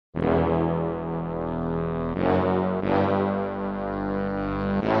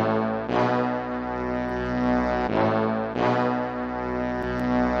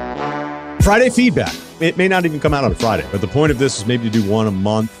Friday feedback. It may not even come out on a Friday, but the point of this is maybe to do one a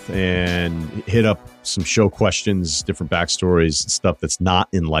month and hit up some show questions, different backstories, stuff that's not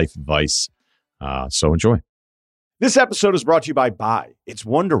in life advice. So enjoy. This episode is brought to you by Bai. It's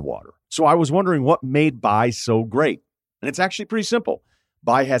Wonder Water. So I was wondering what made Bai so great. And it's actually pretty simple.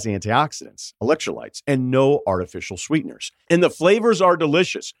 Bai has antioxidants, electrolytes, and no artificial sweeteners. And the flavors are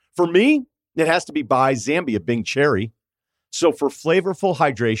delicious. For me, it has to be Bai Zambia Bing Cherry. So for flavorful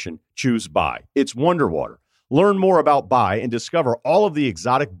hydration, choose Bai. It's Wonder Water. Learn more about Bai and discover all of the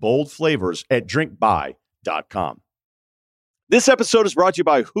exotic, bold flavors at drinkbai.com. This episode is brought to you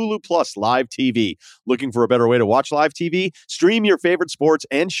by Hulu Plus Live TV. Looking for a better way to watch live TV? Stream your favorite sports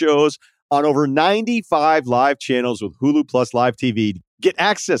and shows on over 95 live channels with Hulu Plus Live TV. Get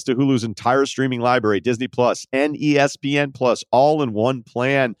access to Hulu's entire streaming library, Disney Plus and ESPN Plus, all in one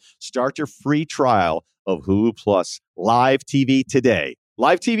plan. Start your free trial of Hulu Plus Live TV today.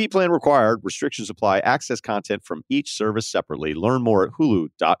 Live TV plan required. Restrictions apply. Access content from each service separately. Learn more at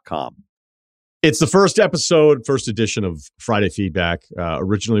hulu.com. It's the first edition of Friday Feedback.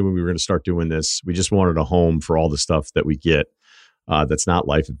 Originally, when we were going to start doing this, we just wanted a home for all the stuff that we get that's not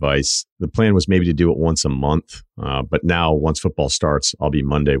life advice. The plan was maybe to do it once a month. But now, once football starts, I'll be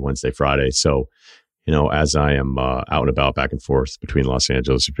Monday, Wednesday, Friday. So, as I am out and about back and forth between Los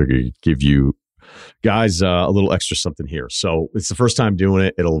Angeles, I figured give you guys a little extra something here. So it's the first time doing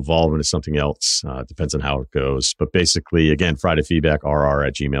it. It'll evolve into something else. Depends on how it goes. But basically, again, Friday feedback,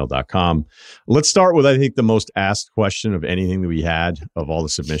 rr@gmail.com. Let's start with, I think, the most asked question of anything that we had of all the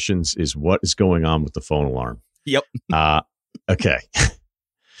submissions is what is going on with the phone alarm? Yep. Okay.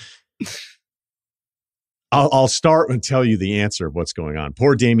 I'll start and tell you the answer of what's going on.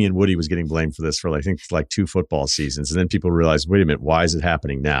 Poor Damian Woody was getting blamed for this for, I think, like 2 football seasons. And then people realized, wait a minute, why is it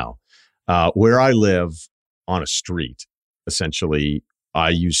happening now? Where I live on a street, essentially, I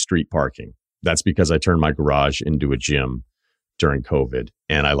use street parking. That's because I turned my garage into a gym during COVID.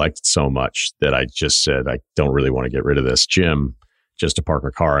 And I liked it so much that I just said, I don't really want to get rid of this gym just to park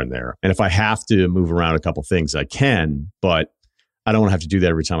a car in there. And if I have to move around a couple things, I can, but I don't have to do that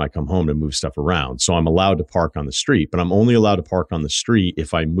every time I come home to move stuff around. So I'm allowed to park on the street, but I'm only allowed to park on the street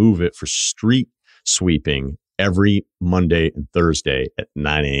if I move it for street sweeping every Monday and Thursday at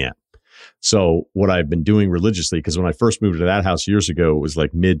 9 a.m. So what I've been doing religiously, because when I first moved to that house years ago, it was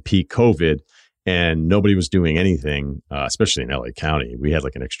like mid-peak COVID and nobody was doing anything, especially in LA County. We had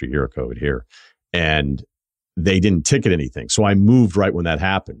like an extra year of COVID here and they didn't ticket anything. So I moved right when that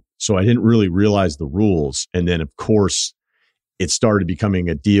happened. So I didn't really realize the rules. And then, of course, it started becoming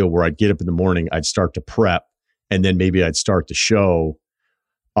a deal where I'd get up in the morning, I'd start to prep, and then maybe I'd start to show,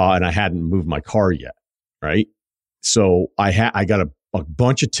 and I hadn't moved my car yet, right? So I got a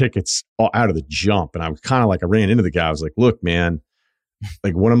bunch of tickets out of the jump. And I was kind of like, I ran into the guy. I was like, look, man,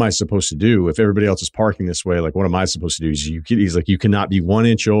 like, what am I supposed to do? If everybody else is parking this way, like, what am I supposed to do? He's like, you cannot be 1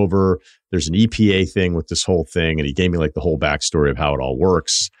 inch over. There's an EPA thing with this whole thing. And he gave me like the whole backstory of how it all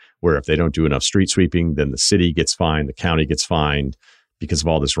works, where if they don't do enough street sweeping, then the city gets fined, the county gets fined because of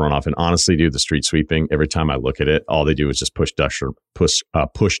all this runoff. And honestly, dude, the street sweeping, every time I look at it, all they do is just push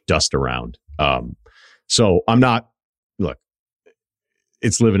dust around. So I'm not, look,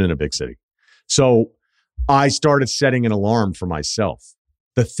 it's living in a big city. So I started setting an alarm for myself.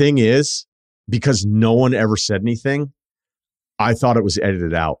 The thing is, because no one ever said anything, I thought it was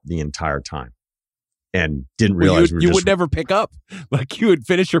edited out the entire time and didn't realize you would never pick up. Like, you would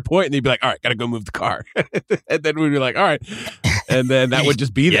finish your point and you'd be like, all right, got to go move the car. And then we'd be like, all right. And then that would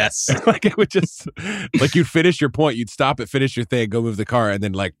just be yes. Like, it would just, like, you'd finish your point, you'd stop it, finish your thing, go move the car, and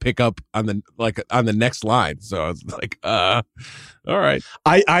then like pick up on the next line. So I was like, all right.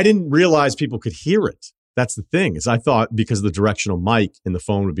 I didn't realize people could hear it. That's the thing, is I thought because of the directional mic and the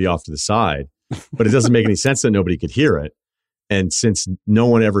phone would be off to the side, but it doesn't make any sense that nobody could hear it. And since no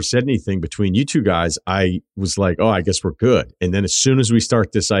one ever said anything between you two guys, I was like, oh, I guess we're good. And then as soon as we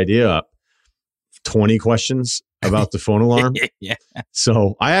start this idea up, 20 questions about the phone alarm. Yeah.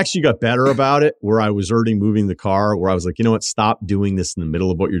 So I actually got better about it, where I was already moving the car, where I was like, you know what, stop doing this in the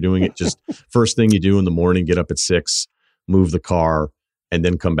middle of what you're doing. It just first thing you do in the morning, get up at 6, move the car, and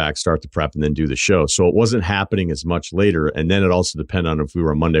then come back, start the prep, and then do the show. So it wasn't happening as much later. And then it also depended on if we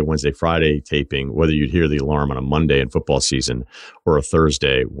were a Monday, Wednesday, Friday taping, whether you'd hear the alarm on a Monday in football season or a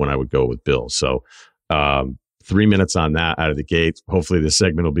Thursday when I would go with Bill. So 3 minutes on that out of the gate. Hopefully this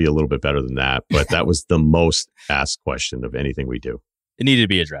segment will be a little bit better than that. But that was the most asked question of anything we do. It needed to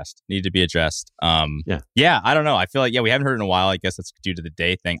be addressed. Yeah, I don't know. I feel like, we haven't heard it in a while. I guess that's due to the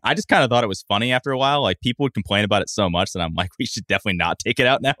day thing. I just kind of thought it was funny after a while. Like, people would complain about it so much that I'm like, we should definitely not take it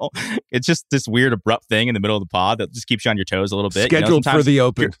out now. It's just this weird abrupt thing in the middle of the pod that just keeps you on your toes a little bit. Scheduled for the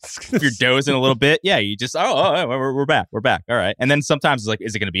open. If you're dozing a little bit, you just, we're back. We're back. All right. And then sometimes it's like,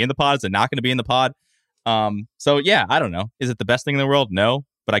 is it going to be in the pod? Is it not going to be in the pod? So yeah, I don't know. Is it the best thing in the world? No,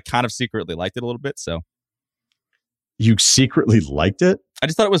 but I kind of secretly liked it a little bit. So you secretly liked it? I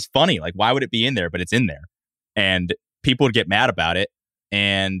just thought it was funny. Like, why would it be in there? But it's in there, and people would get mad about it.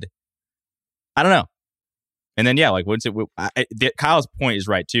 And I don't know. And then once Kyle's point is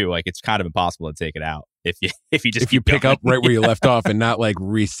right too. Like, it's kind of impossible to take it out if you pick up right where you left off and not like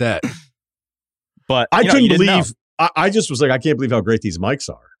reset. But I couldn't believe. I just was like, I can't believe how great these mics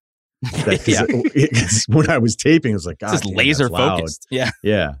are. When I was taping, I was like, God, it's just laser focused.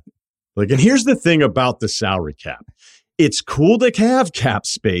 Yeah. Like, and here's the thing about the salary cap. It's cool to have cap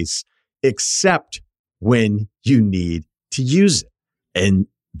space, except when you need to use it. And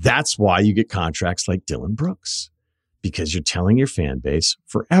that's why you get contracts like Dylan Brooks, because you're telling your fan base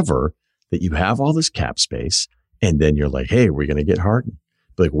forever that you have all this cap space. And then you're like, hey, we're going to get Harden.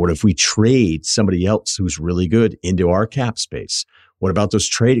 But like, what if we trade somebody else who's really good into our cap space? What about those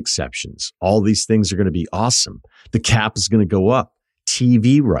trade exceptions? All these things are going to be awesome. The cap is going to go up.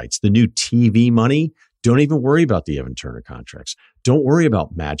 TV rights, the new TV money. Don't even worry about the Evan Turner contracts. Don't worry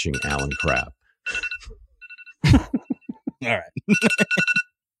about matching Alan Crabb. All right.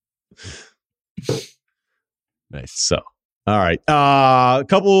 Nice. So, all right. A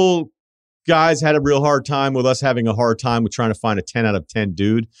couple guys had a real hard time with us having a hard time with trying to find a 10 out of 10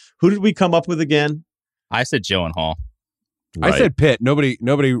 dude. Who did we come up with again? I said Joe and Hall. Right. I said Pitt. Nobody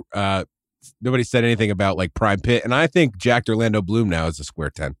said anything about like prime Pitt. And I think Jack Orlando Bloom now is a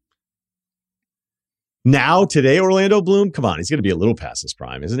square 10. Now, today, Orlando Bloom? Come on, he's going to be a little past his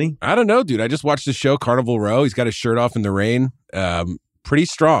prime, isn't he? I don't know, dude. I just watched the show Carnival Row. He's got his shirt off in the rain. Pretty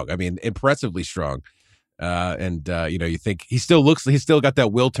strong. I mean, impressively strong. You think he still got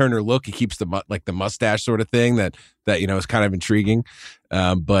that Will Turner look. He keeps the mustache sort of thing that is kind of intriguing.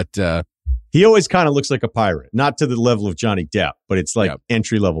 But he always kind of looks like a pirate, not to the level of Johnny Depp, but it's like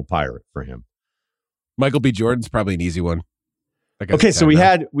entry-level pirate for him. Michael B. Jordan's probably an easy one. Okay, so we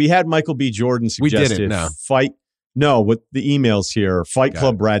had Michael B. Jordan suggested we didn't, fight. No, with the emails here, Fight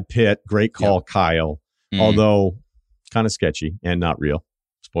Club Brad Pitt. Great call, Kyle. Although kind of sketchy and not real.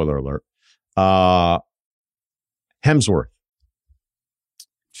 Spoiler alert. Hemsworth.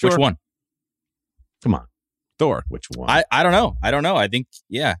 Sure. Which one? Come on. Thor. Which one? I don't know. I think,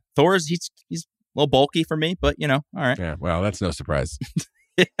 Thor's, he's a little bulky for me, but, all right. Yeah, well, that's no surprise.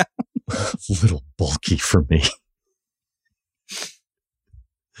 A little bulky for me.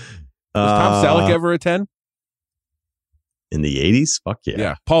 Was Tom Selleck ever a 10? In the 80s? Fuck yeah.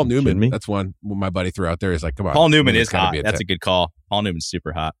 Yeah. Paul Newman. That's one my buddy threw out there. He's like, come on. Paul Newman is hot. That's a good call. Paul Newman's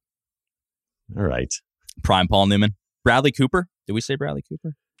super hot. All right. Prime Paul Newman. Bradley Cooper. Did we say Bradley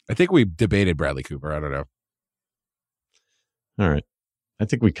Cooper? I think we debated Bradley Cooper. I don't know. All right. I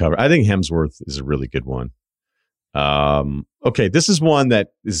think we covered. I think Hemsworth is a really good one. Okay. This is one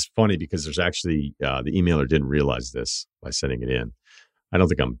that is funny because there's actually, the emailer didn't realize this by sending it in. I don't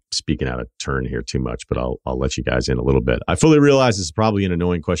think I'm speaking out of turn here too much, but I'll let you guys in a little bit. I fully realize this is probably an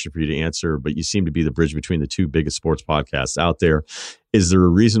annoying question for you to answer, but you seem to be the bridge between the two biggest sports podcasts out there. Is there a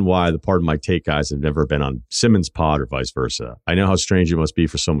reason why the Pardon My Take guys have never been on Simmons' pod or vice versa? I know how strange it must be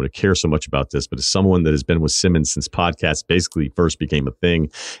for someone to care so much about this, but as someone that has been with Simmons since podcasts basically first became a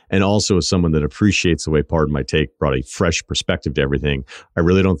thing, and also as someone that appreciates the way Pardon My Take brought a fresh perspective to everything, I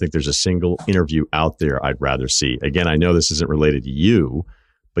really don't think there's a single interview out there I'd rather see. Again, I know this isn't related to you,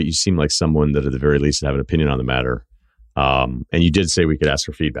 but you seem like someone that at the very least have an opinion on the matter. And you did say we could ask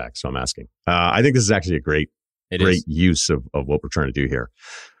for feedback, so I'm asking. I think this is actually a great use of what we're trying to do here.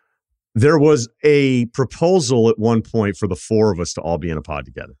 There was a proposal at one point for the four of us to all be in a pod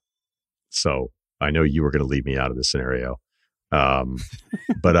together. So I know you were going to leave me out of this scenario.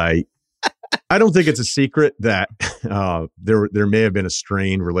 But I don't think it's a secret that there may have been a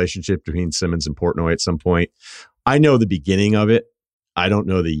strained relationship between Simmons and Portnoy at some point. I know the beginning of it. I don't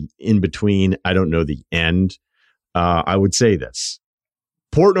know the in-between. I don't know the end. I would say this.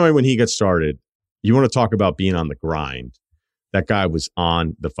 Portnoy, when he got started, you want to talk about being on the grind. That guy was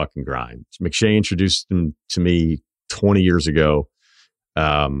on the fucking grind. McShay introduced him to me 20 years ago.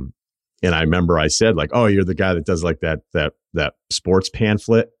 And I remember I said, like, oh, you're the guy that does like that sports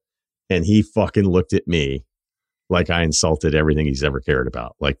pamphlet. And he fucking looked at me like I insulted everything he's ever cared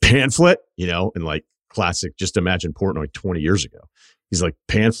about. Like, pamphlet, and like classic, just imagine Portnoy 20 years ago. He's like,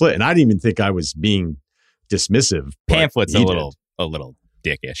 pamphlet? And I didn't even think I was being dismissive. Pamphlet's a a little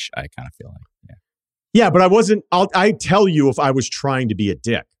dickish. I kind of feel like, yeah, but I wasn't. I tell you if I was trying to be a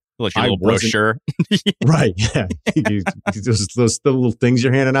dick. Like your little brochure, right? Yeah, those little things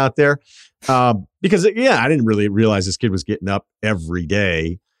you're handing out there. Because I didn't really realize this kid was getting up every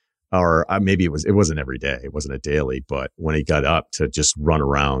day, or maybe it wasn't every day. It wasn't a daily, but when he got up to just run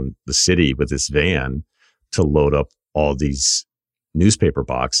around the city with this van to load up all these newspaper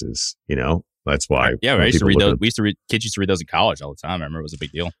boxes, that's why. Yeah, I used to read those. Kids used to read those in college all the time. I remember it was a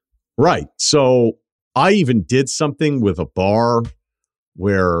big deal. Right. So I even did something with a bar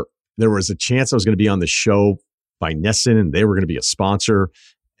where there was a chance I was going to be on the show by Nesson and they were going to be a sponsor.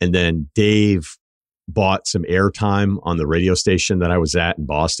 And then Dave bought some airtime on the radio station that I was at in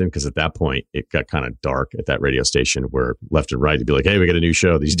Boston. Because at that point, it got kind of dark at that radio station where left and right, to be like, hey, we got a new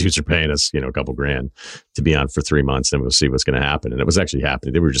show. These dudes are paying us, a couple grand to be on for 3 months. And we'll see what's going to happen. And it was actually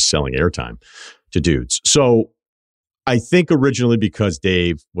happening. They were just selling airtime to dudes. So I think originally because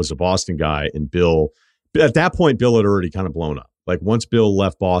Dave was a Boston guy and Bill, at that point, Bill had already kind of blown up. Like once Bill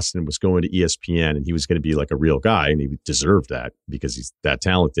left Boston, was going to ESPN and he was going to be like a real guy and he deserved that because he's that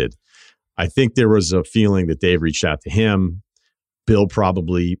talented. I think there was a feeling that Dave reached out to him. Bill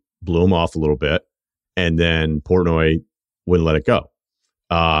probably blew him off a little bit and then Portnoy wouldn't let it go.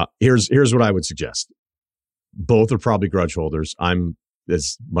 Here's what I would suggest. Both are probably grudge holders. I'm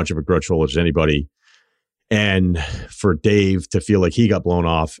as much of a grudge holder as anybody. And for Dave to feel like he got blown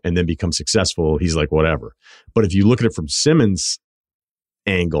off and then become successful, he's like, whatever. But if you look at it from Simmons'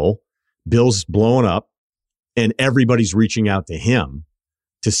 angle, Bill's blowing up and everybody's reaching out to him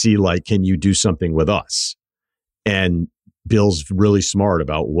to see, like, can you do something with us? And Bill's really smart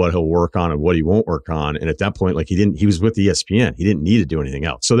about what he'll work on and what he won't work on. And at that point, like he was with ESPN. He didn't need to do anything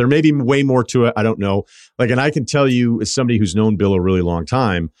else. So there may be way more to it. I don't know. Like, and I can tell you as somebody who's known Bill a really long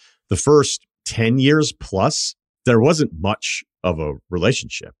time, the first 10 years plus, there wasn't much of a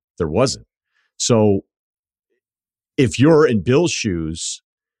relationship. There wasn't. So if you're in Bill's shoes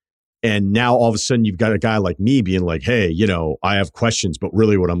and now all of a sudden you've got a guy like me being like, hey, I have questions, but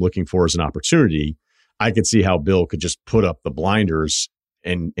really what I'm looking for is an opportunity. I could see how Bill could just put up the blinders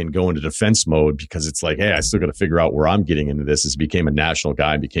and go into defense mode because it's like, hey, I still got to figure out where I'm getting into this. This became a national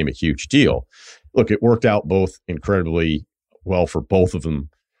guy and became a huge deal. Look, it worked out both incredibly well for both of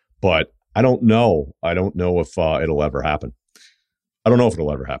them, but I don't know. I don't know if it'll ever happen. I don't know if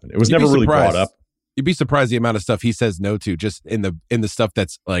it'll ever happen. It was never really brought up. You'd be surprised the amount of stuff he says no to just in the stuff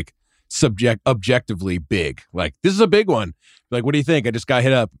that's like objectively big. Like, this is a big one. Like, what do you think? I just got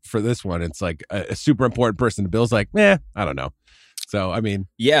hit up for this one. It's like a super important person. Bill's like, I don't know. So, I mean,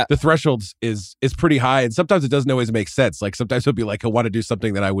 yeah, the threshold is pretty high. And sometimes it doesn't always make sense. Like sometimes he'll be like, he'll want to do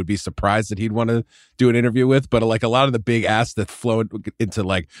something that I would be surprised that he'd want to do an interview with. But like a lot of the big asks that flow into,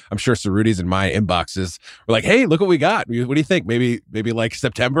 like, I'm sure Cerruti's in my inboxes were like, hey, look what we got. What do you think? Maybe like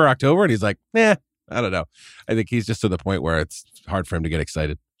September, October. And he's like, I don't know. I think he's just to the point where it's hard for him to get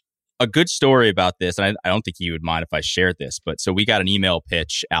excited. A good story about this, and I don't think you would mind if I shared this, but so we got an email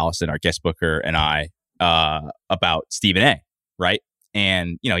pitch, Allison, our guest booker, and I, about Stephen A., right?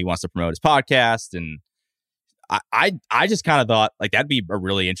 And, he wants to promote his podcast. And I just kind of thought, like, that'd be a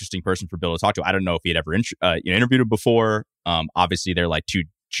really interesting person for Bill to talk to. I don't know if he had ever interviewed him before. Obviously, they're like two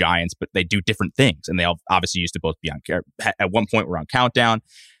giants, but they do different things. And they all obviously used to both be on, at one point, we're on Countdown.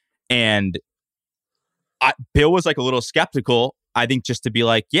 And Bill was like a little skeptical, I think, just to be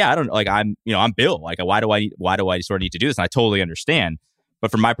like, yeah, I don't know, like, I'm Bill. Like, why do I sort of need to do this? And I totally understand. But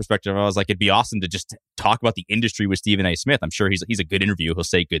from my perspective, I was like, it'd be awesome to just talk about the industry with Stephen A. Smith. I'm sure he's a good interview. He'll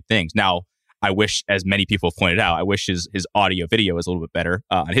say good things. Now, I wish, as many people have pointed out, I wish his audio video was a little bit better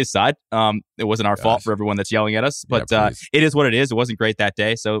on his side. It wasn't our fault for everyone that's yelling at us, but it is what it is. It wasn't great that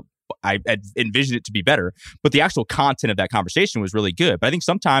day, so I envisioned it to be better. But the actual content of that conversation was really good. But I think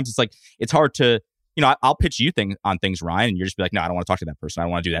sometimes it's like, it's hard to, I'll pitch you on things, Ryan, and you're just be like, no, I don't want to talk to that person. I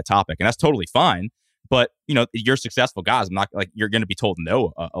don't want to do that topic. And that's totally fine. But, you're successful guys. I'm not like, you're going to be told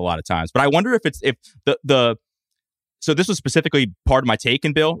no a lot of times. But I wonder if so this was specifically part of my take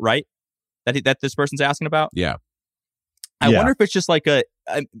in Bill, right? That this person's asking about. Yeah. I wonder if it's just like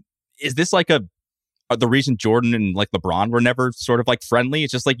is this like the reason Jordan and like LeBron were never sort of like friendly?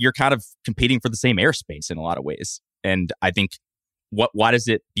 It's just like you're kind of competing for the same airspace in a lot of ways. And I think why does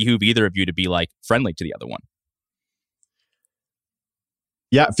it behoove either of you to be like friendly to the other one?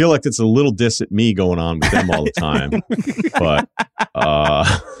 Yeah, I feel like it's a little diss at me going on with them all the time. But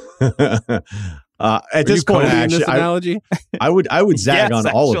at this point, actually, analogy? I would zag on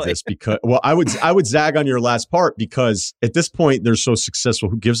all of this because, I would zag on your last part because at this point they're so successful.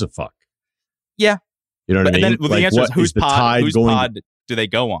 Who gives a fuck? Yeah, you know what I mean. Then, well, the answer is whose pod do they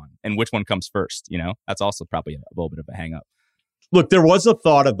go on, and which one comes first? That's also probably a little bit of a hang up. Look, there was a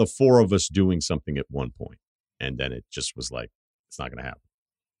thought of the four of us doing something at one point, and then it just was like, it's not going to happen.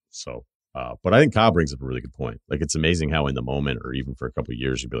 So, but I think Kyle brings up a really good point. Like, it's amazing how in the moment, or even for a couple of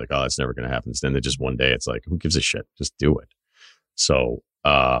years, you'd be like, oh, that's never going to happen. Then just one day, it's like, who gives a shit? Just do it. So,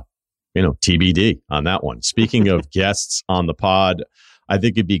 TBD on that one. Speaking of guests on the pod, I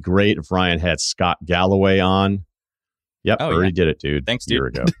think it'd be great if Ryan had Scott Galloway on. Yep, already did it, dude. Thanks, dude. A year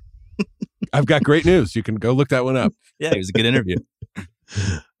ago. I've got great news. You can go look that one up. Yeah, it was a good interview.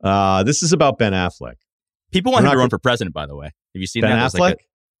 This is about Ben Affleck. People want him to run for president, by the way. Have you seen Ben that? Affleck?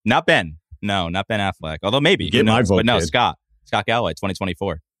 Not Ben. No, not Ben Affleck. Although maybe. Get my vote, but no, kid. Scott Galloway,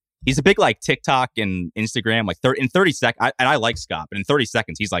 2024. He's a big like TikTok and Instagram, like in 30 seconds. And I like Scott, but in 30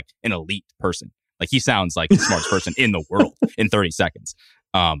 seconds, he's like an elite person. Like he sounds like the smartest person in the world in 30 seconds.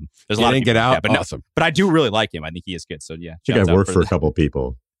 There's a lot of get out, but awesome. But I do really like him. I think he is good. So yeah, I think I worked for a couple of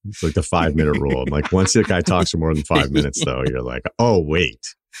people. It's like the 5-minute rule. I'm like, once the guy talks for more than 5 minutes, though, you're like, oh wait,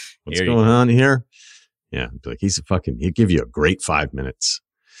 what's going on here? Yeah, like he'd give you a great 5 minutes.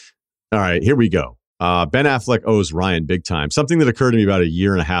 All right, here we go. Ben Affleck owes Ryan big time. Something that occurred to me about a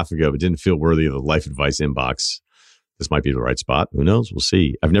year and a half ago, but didn't feel worthy of the life advice inbox. This might be the right spot. Who knows? We'll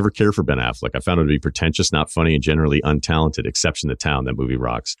see. I've never cared for Ben Affleck. I found him to be pretentious, not funny, and generally untalented. Exception to Town. That movie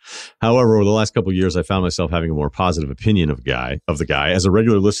rocks. However, over the last couple of years, I found myself having a more positive opinion of the guy. As a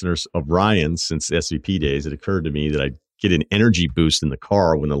regular listener of Ryan since SVP days, it occurred to me that I'd get an energy boost in the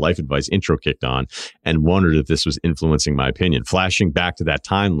car when the life advice intro kicked on and wondered if this was influencing my opinion. Flashing back to that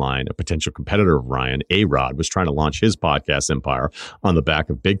timeline, a potential competitor of Ryan, A-Rod, was trying to launch his podcast empire on the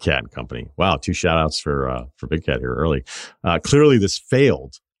back of Big Cat and Company. Wow, 2 shout outs for Big Cat here early. Clearly this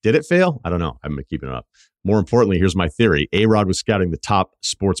failed. Did it fail? I don't know. I'm keeping it up. More importantly, here's my theory. A-Rod was scouting the top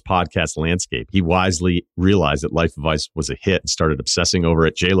sports podcast landscape. He wisely realized that Life Advice was a hit and started obsessing over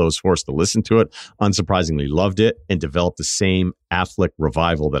it. J-Lo was forced to listen to it, unsurprisingly loved it, and developed the same Affleck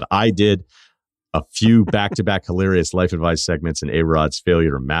revival that I did. A few back-to-back hilarious Life Advice segments and A-Rod's failure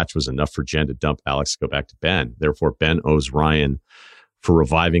to match was enough for Jen to dump Alex to go back to Ben. Therefore, Ben owes Ryan for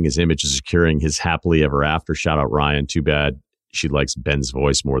reviving his image and securing his happily ever after. Shout out Ryan. Too bad she likes Ben's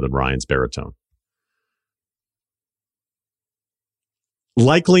voice more than Ryan's baritone.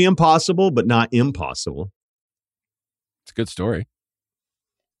 Likely impossible, but not impossible. It's a good story.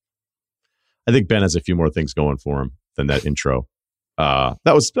 I think Ben has a few more things going for him than that intro. That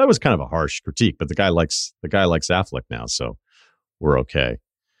was kind of a harsh critique, but the guy likes Affleck now, so we're okay.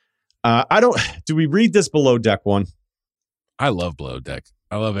 Do we read this Below Deck one? I love Below Deck.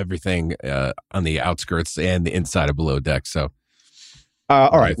 I love everything on the outskirts and the inside of Below Deck. So,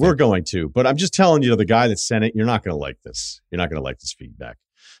 all right, we're going to, but I'm just telling you, the guy that sent it, you're not going to like this. You're not going to like this feedback.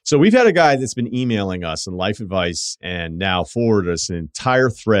 So we've had a guy that's been emailing us and Life Advice and now forwarded us an entire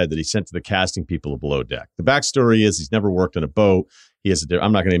thread that he sent to the casting people of Below Deck. The backstory is he's never worked on a boat.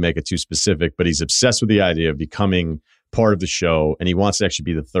 I'm not going to make it too specific, but he's obsessed with the idea of becoming part of the show, and he wants to actually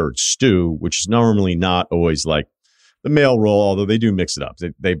be the third Stu, which is normally not always like the male role, although they do mix it up.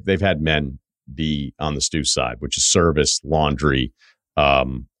 They've had men be on the Stu side, which is service, laundry.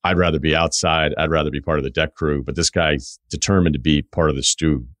 I'd rather be outside. I'd rather be part of the deck crew, but this guy's determined to be part of the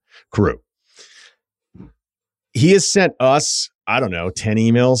Stu crew. He has sent us, 10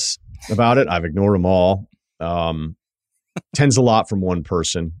 emails about it. I've ignored them all. 10's a lot from one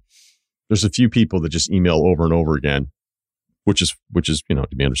person. There's a few people that just email over and over again, which is, to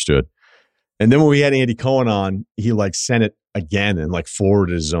be understood. And then when we had Andy Cohen on, he sent it again and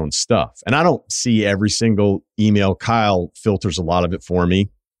forwarded his own stuff. And I don't see every single email. Kyle filters a lot of it for me.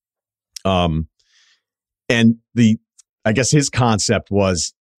 And I guess his concept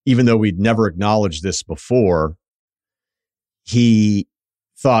was, even though we'd never acknowledged this before, he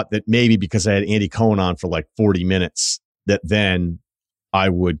thought that maybe because I had Andy Cohen on for 40 minutes, that then I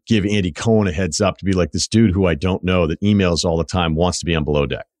would give Andy Cohen a heads up to be like, this dude who I don't know that emails all the time wants to be on Below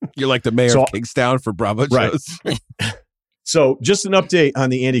Deck. You're like the mayor of Kingstown for Bravo shows. Right. So just an update on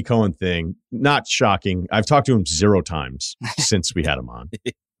the Andy Cohen thing. Not shocking. I've talked to him 0 times since we had him on.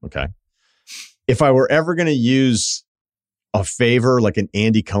 Okay. If I were ever going to use a favor, like an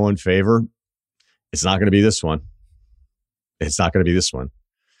Andy Cohen favor, it's not going to be this one. It's not going to be this one.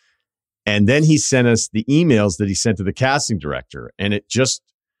 And then he sent us the emails that he sent to the casting director. And it's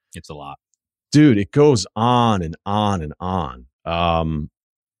a lot. Dude, it goes on and on and on.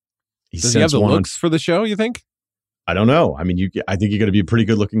 Does he have the looks for the show, you think? I don't know. I mean, I think you're going to be a pretty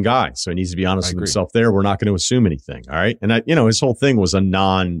good looking guy. So he needs to be honest with himself there. We're not going to assume anything. All right. And his whole thing was a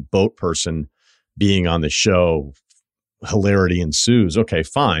non-boat person being on the show. Hilarity ensues. Okay,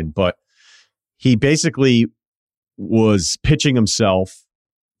 fine. But he basically was pitching himself,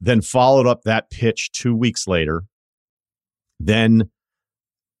 then followed up that pitch 2 weeks later, Then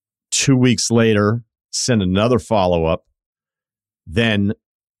 2 weeks later, send another follow-up. Then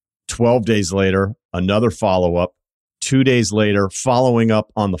 12 days later, another follow-up. 2 days later, following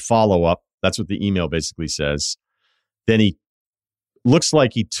up on the follow-up. That's what the email basically says. Then he looks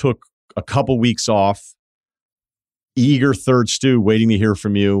like he took a couple weeks off. Eager third stew, waiting to hear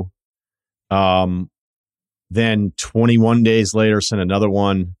from you. Then 21 days later, sent another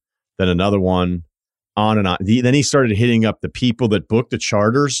one, then another one, on and on. Then he started hitting up the people that booked the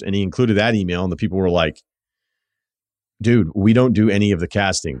charters, and he included that email, and the people were like, dude, we don't do any of the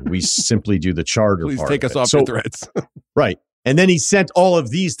casting. We simply do the charter Please part. take us off your threads. Right. And then he sent all of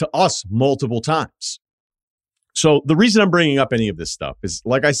these to us multiple times. So the reason I'm bringing up any of this stuff is,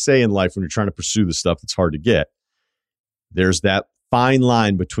 like I say in life, when you're trying to pursue the stuff that's hard to get, there's that fine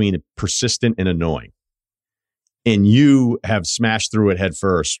line between persistent and annoying. And you have smashed through it head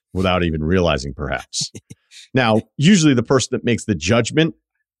first without even realizing, perhaps. Now, usually the person that makes the judgment,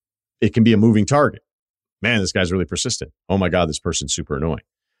 it can be a moving target. Man, this guy's really persistent. Oh my God, this person's super annoying.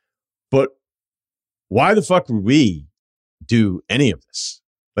 But why the fuck would we do any of this?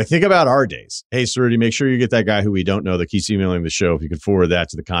 Like, think about our days. Hey, Cerruti, make sure you get that guy who we don't know that keeps emailing the show. If you could forward that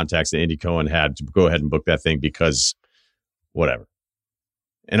to the contacts that Andy Cohen had, to go ahead and book that thing, because whatever.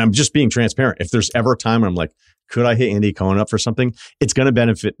 And I'm just being transparent. If there's ever a time where I'm like, could I hit Andy Cohen up for something? It's going to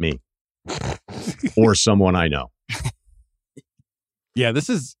benefit me or someone I know. Yeah, this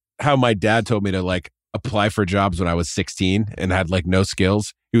is how my dad told me to like apply for jobs when I was 16 and had like no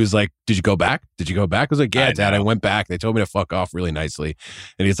skills. He was like, did you go back? Did you go back? I was like, yeah, Dad, I went back. They told me to fuck off really nicely.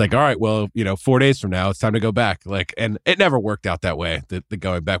 And he's like, all right, well, 4 days from now, it's time to go back. Like, and it never worked out that way, the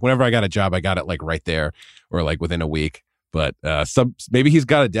going back. Whenever I got a job, I got it like right there or like within a week. But maybe he's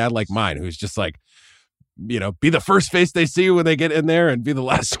got a dad like mine who's just like, be the first face they see when they get in there and be the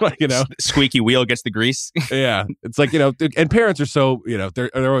last one, Squeaky wheel gets the grease. Yeah. It's like, and parents are so,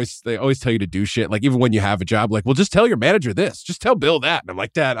 they always tell you to do shit. Like, even when you have a job, like, well, just tell your manager this, just tell Bill that. And I'm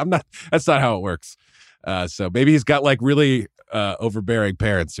like, Dad, that's not how it works. So maybe he's got like really overbearing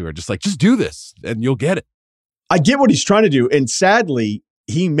parents who are just like, just do this and you'll get it. I get what he's trying to do. And sadly,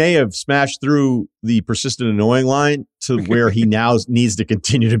 he may have smashed through the persistent annoying line to where he now needs to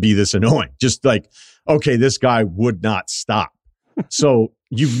continue to be this annoying. Just like, okay, this guy would not stop. So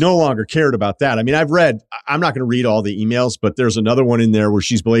you've no longer cared about that. I mean, I'm not going to read all the emails, but there's another one in there where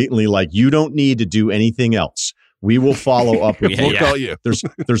she's blatantly like, you don't need to do anything else. We will follow up with you. We'll call you.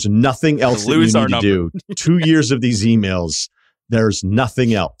 There's nothing else that you need to do. 2 years of these emails, there's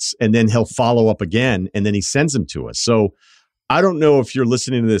nothing else. And then he'll follow up again, and then he sends them to us. So I don't know if you're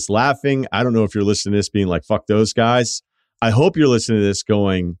listening to this laughing. I don't know if you're listening to this being like, fuck those guys. I hope you're listening to this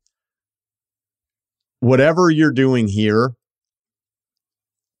going, whatever you're doing here,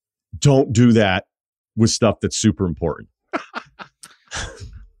 don't do that with stuff that's super important.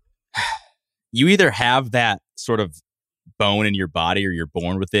 You either have that sort of bone in your body or you're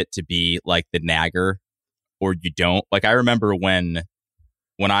born with it to be like the nagger, or you don't. Like, I remember when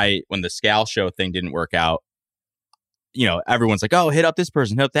the Scal show thing didn't work out, everyone's like, oh, hit up this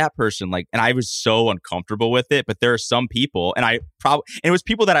person, hit up that person. Like, and I was so uncomfortable with it. But there are some people, and it was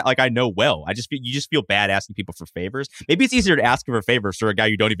people that I know well. You just feel bad asking people for favors. Maybe it's easier to ask for favors for a guy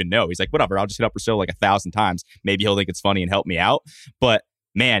you don't even know. He's like, whatever, I'll just hit up Rousseau like 1,000 times. Maybe he'll think it's funny and help me out. But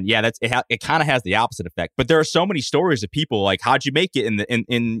man, yeah, it kind of has the opposite effect. But there are so many stories of people like, how'd you make it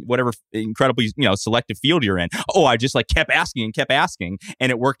in whatever incredibly selective field you're in? Oh, I just like kept asking,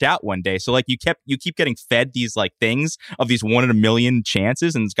 and it worked out one day. So like you keep getting fed these like things of these 1 in a million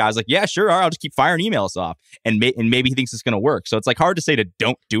chances, and this guy's like, yeah, sure, all right, I'll just keep firing emails off, and maybe he thinks it's gonna work. So it's like hard to say to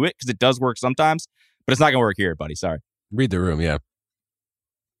don't do it, because it does work sometimes, but it's not gonna work here, buddy. Sorry. Read the room, yeah.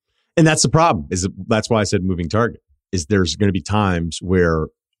 And that's the problem. That's why I said moving target. Is there's going to be times where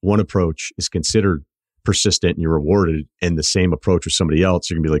one approach is considered persistent and you're rewarded, and the same approach with somebody else,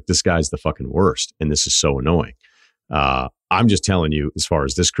 you're going to be like, this guy's the fucking worst, and this is so annoying. I'm just telling you, as far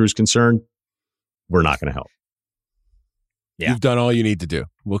as this crew's concerned, we're not going to help. Yeah. You've done all you need to do.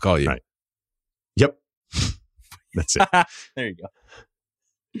 We'll call you. Right. Yep. That's it. There you go.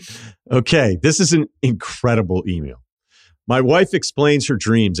 Okay. This is an incredible email. My wife explains her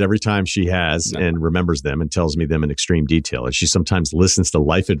dreams every time she has and remembers them and tells me them in extreme detail. And she sometimes listens to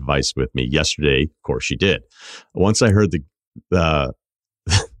life advice with me. Yesterday, of course, she did. Once I heard the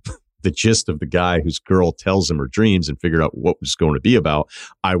gist of the guy whose girl tells him her dreams and figured out what was going to be about,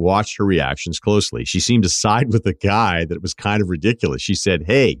 I watched her reactions closely. She seemed to side with the guy that it was kind of ridiculous. She said,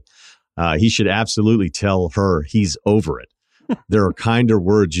 hey, he should absolutely tell her he's over it. There are kinder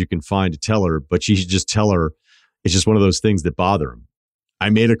words you can find to tell her, but she should just tell her it's just one of those things that bother him. I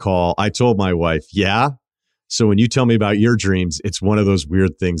made a call. I told my wife, yeah. So when you tell me about your dreams, it's one of those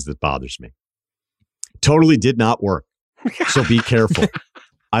weird things that bothers me. Totally did not work. So be careful.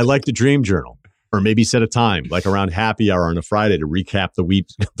 I like to dream journal, or maybe set a time, like around happy hour on a Friday, to recap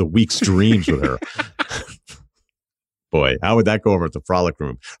the week's dreams with her. Boy, how would that go over at the Frolic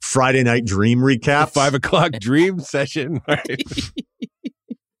Room? Friday night dream recap? 5 o'clock dream session.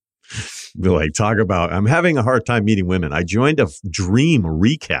 Be like, talk about, I'm having a hard time meeting women. I joined a dream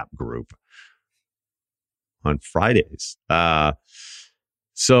recap group on Fridays.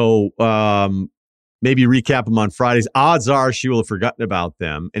 So maybe recap them on Fridays. Odds are she will have forgotten about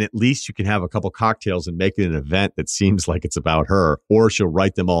them. And at least you can have a couple cocktails and make it an event that seems like it's about her. Or she'll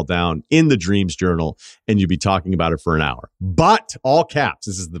write them all down in the dreams journal and you'll be talking about it for an hour. But all caps,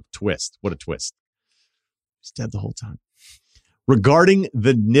 this is the twist. What a twist. She's dead the whole time. Regarding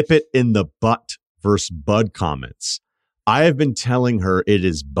the nip it in the butt versus bud comments, I have been telling her it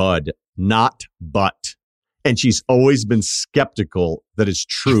is bud, not butt. And she's always been skeptical that it's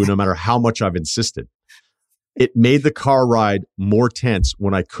true, no matter how much I've insisted. It made the car ride more tense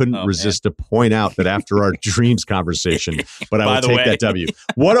when I couldn't resist to point out that after our dreams conversation, but I will take that W.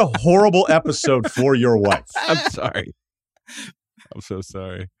 What a horrible episode for your wife. I'm sorry. I'm so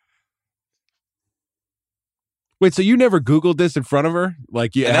sorry. Wait, so you never Googled this in front of her?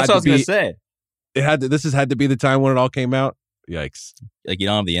 Like, you? That's what I was going to say. This had to be the time when it all came out. Yikes! Like, you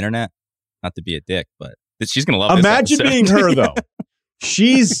don't have the internet. Not to be a dick, but she's going to love. Imagine being her though.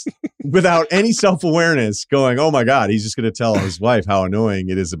 She's without any self-awareness going, "Oh my God, he's just going to tell his wife how annoying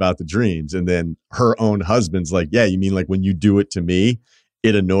it is about the dreams," and then her own husband's like, "Yeah, you mean like when you do it to me,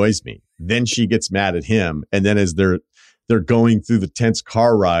 it annoys me." Then she gets mad at him, and then as they're going through the tense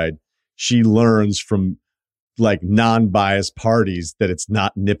car ride, she learns from like non-biased parties that it's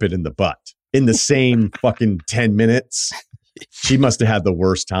not nip it in the butt in the same fucking 10 minutes. She must have had the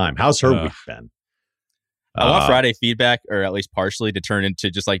worst time. How's her week been? I want Friday feedback, or at least partially, to turn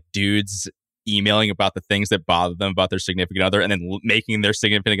into just like dudes emailing about the things that bother them about their significant other, and then making their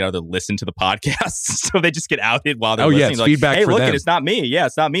significant other listen to the podcast. So they just get outed while they're listening. It's like, feedback hey, for look, them. it's not me. Yeah,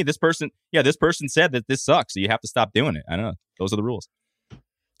 it's not me. This person said that this sucks. So you have to stop doing it. I know. Those are the rules.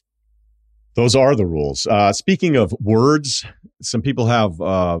 Those are the rules. Speaking of words, some people have,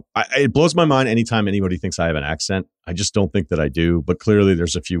 it blows my mind anytime anybody thinks I have an accent. I just don't think that I do, but clearly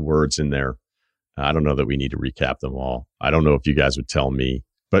there's a few words in there. I don't know that we need to recap them all. I don't know if you guys would tell me,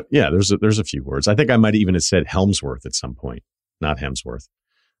 but yeah, there's a few words. I think I might even have said Helmsworth at some point, not Hemsworth,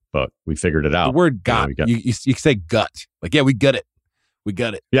 but we figured it out. The word got, you say gut. Like, yeah, we got it. We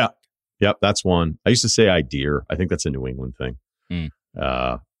got it. Yeah. Yep. That's one. I used to say idea. I think that's a New England thing.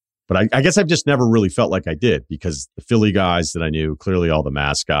 But I guess I've just never really felt like I did, because the Philly guys that I knew, clearly all the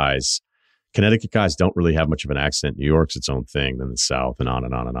Mass guys, Connecticut guys don't really have much of an accent. New York's its own thing, then the South, and on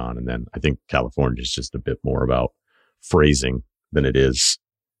and on and on. And then I think California is just a bit more about phrasing than it is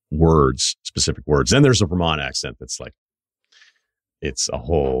words, specific words. Then there's a Vermont accent that's like, it's a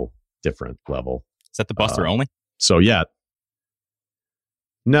whole different level. Is that the Buster only? So yeah.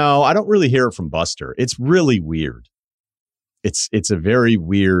 No, I don't really hear it from Buster. It's really weird. It's a very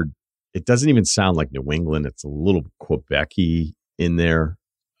weird, it doesn't even sound like New England. It's a little Quebec-y in there.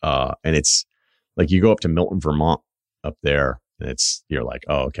 And it's like you go up to Milton, Vermont up there, and you're like,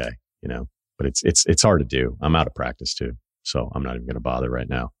 oh, okay, but it's hard to do. I'm out of practice too. So I'm not even going to bother right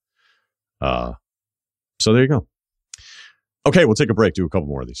now. So there you go. Okay, we'll take a break, do a couple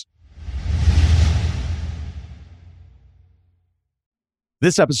more of these.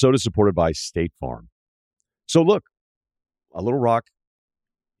 This episode is supported by State Farm. So look, a little rock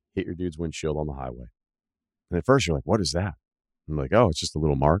hit your dude's windshield on the highway. And at first you're like, what is that? I'm like, oh, it's just a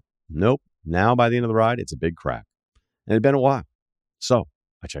little mark. Nope. Now by the end of the ride, it's a big crack. And it'd been a while. So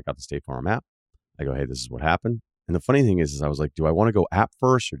I check out the State Farm app. I go, hey, this is what happened. And the funny thing is I was like, do I want to go app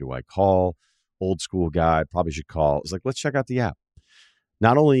first, or do I call? Old school guy, probably should call. It's like, let's check out the app.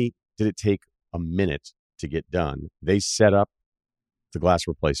 Not only did it take a minute to get done, they set up the glass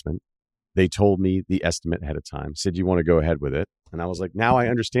replacement. They told me the estimate ahead of time, said, you want to go ahead with it? And I was like, now I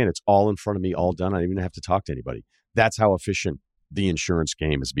understand. It's all in front of me, all done. I don't even have to talk to anybody. That's how efficient the insurance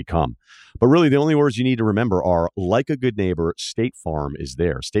game has become. But really, the only words you need to remember are, like a good neighbor, State Farm is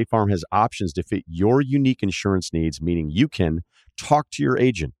there. State Farm has options to fit your unique insurance needs, meaning you can talk to your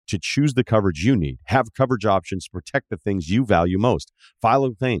agent to choose the coverage you need, have coverage options to protect the things you value most, file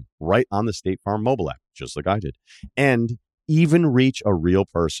a claim right on the State Farm mobile app, just like I did, and even reach a real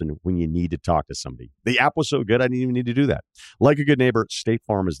person when you need to talk to somebody. The app was so good, I didn't even need to do that. Like a good neighbor, State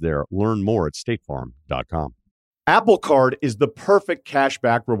Farm is there. Learn more at statefarm.com. Apple Card is the perfect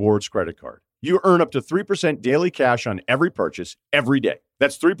cashback rewards credit card. You earn up to 3% daily cash on every purchase every day.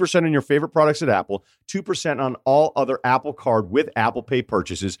 That's 3% on your favorite products at Apple, 2% on all other Apple Card with Apple Pay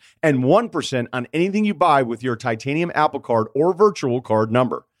purchases, and 1% on anything you buy with your titanium Apple Card or virtual card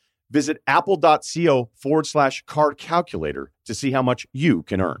number. Visit apple.co/card calculator to see how much you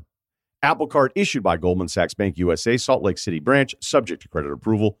can earn. Apple Card issued by Goldman Sachs Bank USA, Salt Lake City branch, subject to credit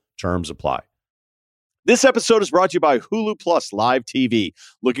approval. Terms apply. This episode is brought to you by Hulu Plus Live TV.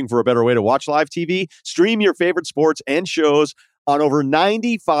 Looking for a better way to watch live TV? Stream your favorite sports and shows on over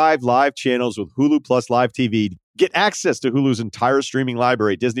 95 live channels with Hulu Plus Live TV. Get access to Hulu's entire streaming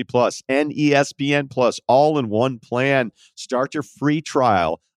library, Disney Plus and ESPN Plus, all in one plan. Start your free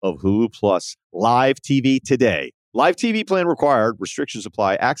trial of Hulu Plus Live TV today. Live TV plan required. Restrictions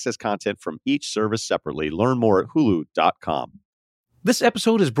apply. Access content from each service separately. Learn more at hulu.com. This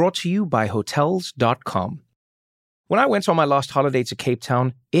episode is brought to you by Hotels.com. When I went on my last holiday to Cape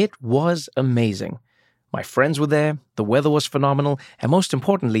Town, it was amazing. My friends were there, the weather was phenomenal, and most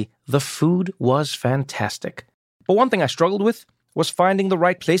importantly, the food was fantastic. But one thing I struggled with was finding the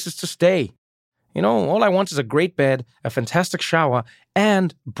right places to stay. You know, all I want is a great bed, a fantastic shower,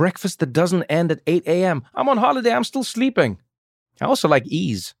 and breakfast that doesn't end at 8 a.m. I'm on holiday, I'm still sleeping. I also like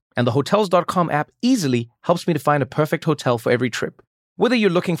ease, and the Hotels.com app easily helps me to find a perfect hotel for every trip. Whether you're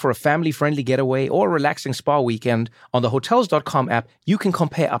looking for a family-friendly getaway or a relaxing spa weekend, on the Hotels.com app, you can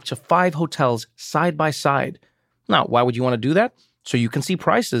compare up to 5 hotels side by side. Now, why would you want to do that? So you can see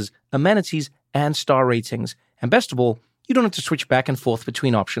prices, amenities, and star ratings. And best of all, you don't have to switch back and forth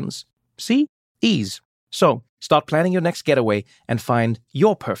between options. See? Ease. So, start planning your next getaway and find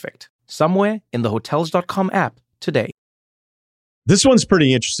your perfect somewhere in the Hotels.com app today. This one's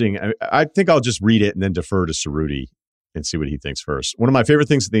pretty interesting. I think I'll just read it and then defer to Cerruti and see what he thinks first. One of my favorite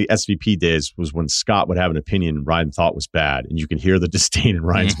things in the SVP days was when Scott would have an opinion Ryan thought was bad, and you can hear the disdain in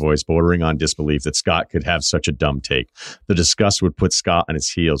Ryan's voice, bordering on disbelief that Scott could have such a dumb take. The disgust would put Scott on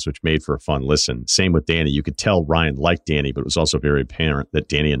his heels, which made for a fun listen. Same with Danny. You could tell Ryan liked Danny, but it was also very apparent that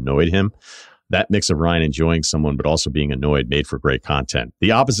Danny annoyed him. That mix of Ryan enjoying someone but also being annoyed made for great content.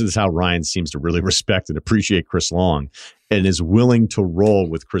 The opposite is how Ryan seems to really respect and appreciate Chris Long and is willing to roll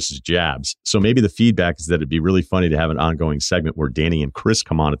with Chris's jabs. So maybe the feedback is that it'd be really funny to have an ongoing segment where Danny and Chris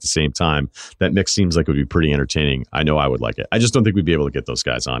come on at the same time. That mix seems like it would be pretty entertaining. I know I would like it. I just don't think we'd be able to get those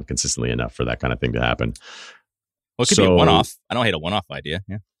guys on consistently enough for that kind of thing to happen. Well, it could be a one-off. I don't hate a one-off idea.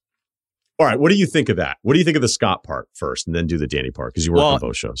 Yeah. All right, what do you think of that? What do you think of the Scott part first and then do the Danny part? Because you work on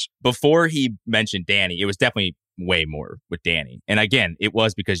both shows. Before he mentioned Danny, it was definitely way more with Danny. And again, it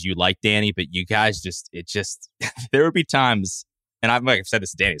was because you like Danny, but you guys there would be times, and I've said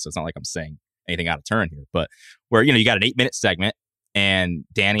this to Danny, so it's not like I'm saying anything out of turn here, but where, you got an 8-minute segment and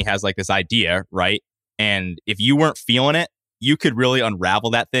Danny has like this idea, right? And if you weren't feeling it, you could really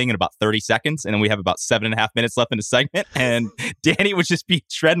unravel that thing in about 30 seconds. And then we have about 7.5 minutes left in the segment. And Danny would just be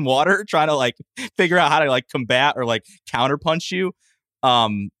treading water, trying to like figure out how to like combat or like counterpunch you.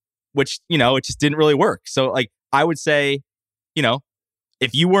 Which, it just didn't really work. So like, I would say,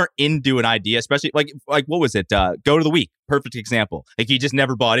 if you weren't into an idea, especially like what was it? Go to the Week. Perfect example. Like you just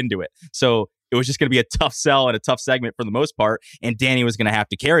never bought into it. So it was just going to be a tough sell and a tough segment for the most part. And Danny was going to have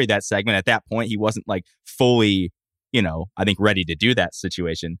to carry that segment. At that point, he wasn't like fully, I think ready to do that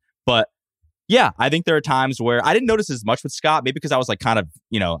situation. But yeah, I think there are times where I didn't notice as much with Scott, maybe because I was like kind of,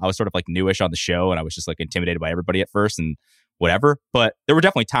 I was sort of like newish on the show and I was just like intimidated by everybody at first and whatever. But there were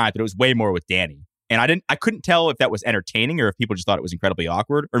definitely times that it was way more with Danny. And I couldn't tell if that was entertaining or if people just thought it was incredibly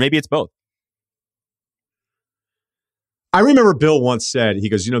awkward, or maybe it's both. I remember Bill once said, he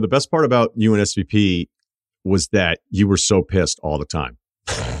goes, the best part about you and SVP was that you were so pissed all the time.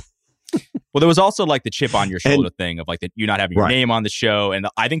 Well, there was also like the chip on your shoulder thing of like you not having your name on the show. And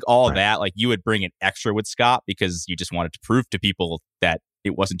I think all of that, like you would bring an extra with Scott because you just wanted to prove to people that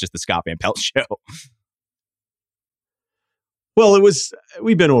it wasn't just the Scott Van Pelt show. Well,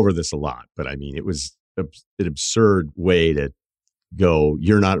 we've been over this a lot, but I mean, it was an absurd way to go,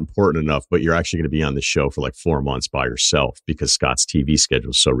 you're not important enough, but you're actually going to be on the show for like 4 months by yourself because Scott's TV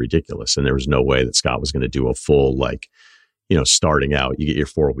schedule is so ridiculous. And there was no way that Scott was going to do a full, like, starting out, you get your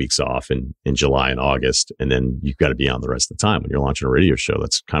 4 weeks off in July and August, and then you've got to be on the rest of the time when you're launching a radio show.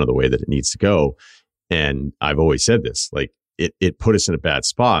 That's kind of the way that it needs to go. And I've always said this, like it put us in a bad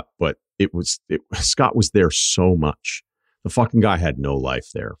spot, but Scott was there so much. The fucking guy had no life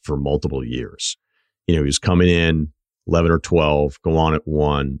there for multiple years. He was coming in 11 or 12, go on at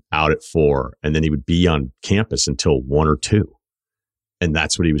 1, out at 4, and then he would be on campus until 1 or 2. And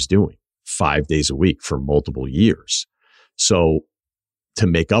that's what he was doing 5 days a week for multiple years. So to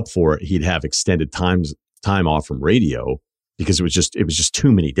make up for it, he'd have extended time off from radio because it was just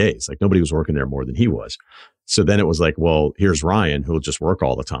too many days. Like nobody was working there more than he was. So then it was like, well, here's Ryan who'll just work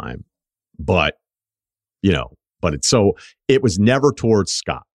all the time. But, it was never towards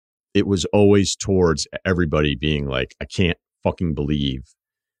Scott. It was always towards everybody being like, I can't fucking believe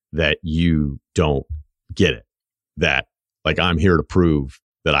that you don't get it. That like, I'm here to prove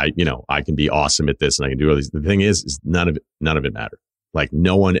that I can be awesome at this and I can do all these. The thing is none of it mattered. Like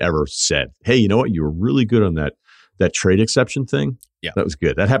no one ever said, hey, you know what? You were really good on that trade exception thing. Yeah. That was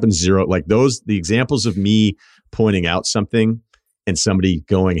good. That happened zero. Like the examples of me pointing out something and somebody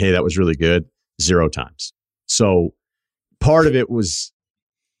going, hey, that was really good, 0 times. So part of it was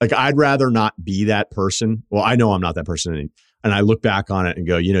like, I'd rather not be that person. Well, I know I'm not that person. And I look back on it and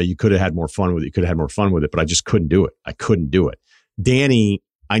go, you could have had more fun with it. You could have had more fun with it, but I just couldn't do it. I couldn't do it. Danny,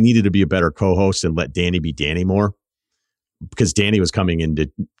 I needed to be a better co-host and let Danny be Danny more, because Danny was coming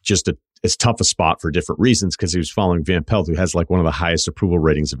into just as tough a spot for different reasons, because he was following Van Pelt, who has like one of the highest approval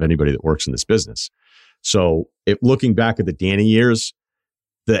ratings of anybody that works in this business. So looking back at the Danny years,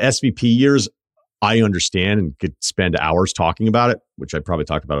 the SVP years, I understand and could spend hours talking about it, which I probably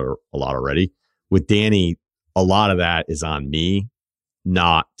talked about it a lot already. With Danny, a lot of that is on me,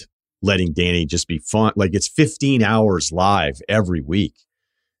 not letting Danny just be fun. Like it's 15 hours live every week.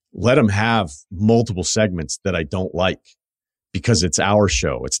 Let him have multiple segments that I don't like, because it's our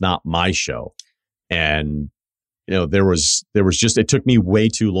show. It's not my show. And, there was just, it took me way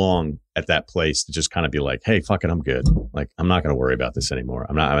too long at that place to just kind of be like, hey, fuck it, I'm good. Like, I'm not going to worry about this anymore.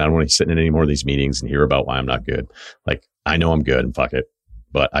 I don't want to sit in any more of these meetings and hear about why I'm not good. Like, I know I'm good and fuck it.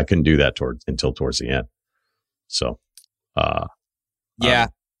 But I couldn't do that until towards the end. So,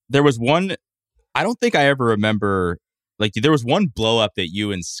 there was one, I don't think I ever remember, like, there was one blow up that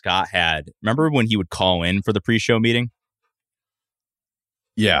you and Scott had. Remember when he would call in for the pre-show meeting?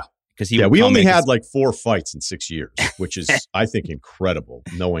 Yeah. We only had like 4 fights in 6 years, which is, I think, incredible,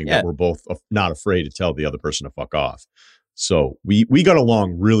 knowing that we're both not afraid to tell the other person to fuck off. So we got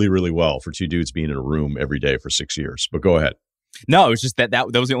along really, really well for 2 dudes being in a room every day for 6 years. But go ahead. No, it was just that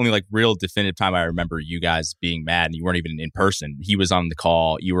was the only like real definitive time I remember you guys being mad, and you weren't even in person. He was on the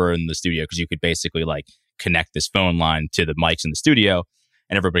call. You were in the studio, because you could basically like connect this phone line to the mics in the studio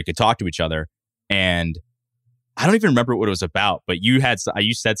and everybody could talk to each other. And I don't even remember what it was about, but you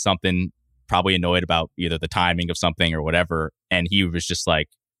said something, probably annoyed about either the timing of something or whatever. And he was just like,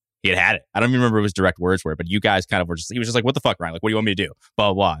 he had it. I don't even remember what his direct words were, but you guys kind of were he was just like, what the fuck, Ryan? Like, what do you want me to do? Blah,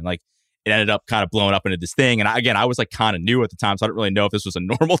 blah, blah. And like, it ended up kind of blowing up into this thing. And I was like kind of new at the time, so I don't really know if this was a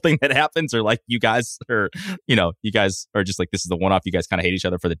normal thing that happens, or like you guys are just like, this is the one-off, you guys kind of hate each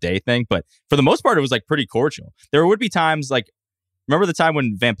other for the day thing. But for the most part, it was like pretty cordial. There would be times like, remember the time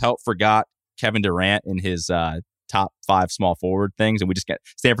when Van Pelt forgot Kevin Durant in his top 5 small forward things, and we just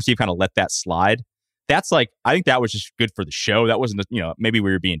Stanford Steve kind of let that slide? That's like, I think that was just good for the show. That wasn't, maybe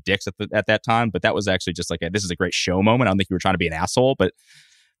we were being dicks at that time, but that was actually just like, this is a great show moment. I don't think you were trying to be an asshole, but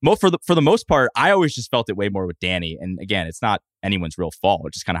for the most part, I always just felt it way more with Danny. And again, it's not anyone's real fault.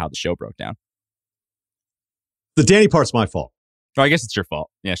 It's just kind of how the show broke down. The Danny part's my fault. Oh, I guess it's your fault.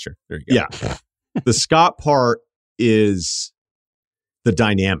 Yeah, sure. There you go. Yeah. The Scott part is the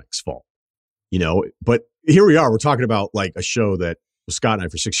dynamics fault, but here we are. We're talking about like a show that was Scott and I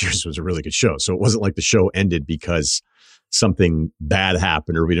for 6 years was a really good show. So it wasn't like the show ended because something bad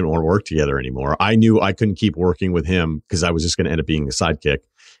happened or we didn't want to work together anymore. I knew I couldn't keep working with him because I was just going to end up being a sidekick.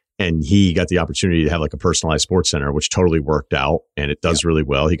 And he got the opportunity to have like a personalized sports center, which totally worked out. And it does really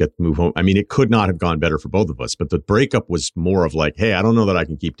well. He got to move home. I mean, it could not have gone better for both of us. But the breakup was more of like, hey, I don't know that I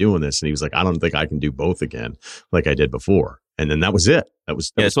can keep doing this. And he was like, I don't think I can do both again like I did before. And then that was it.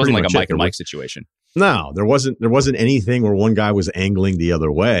 This wasn't like a Mike and Mike situation. No, there wasn't anything where one guy was angling the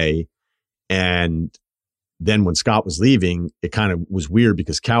other way. And then when Scott was leaving, it kind of was weird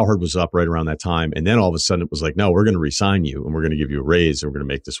because Cowherd was up right around that time. And then all of a sudden it was like, no, we're going to re-sign you and we're going to give you a raise and we're going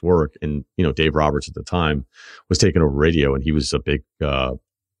to make this work. And, Dave Roberts at the time was taking over radio, and he was a big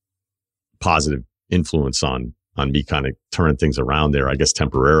positive influence on me kind of turning things around there, I guess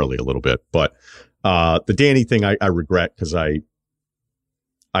temporarily a little bit. But the Danny thing I regret, because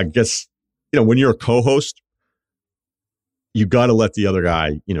I guess, when you're a co-host, you got to let the other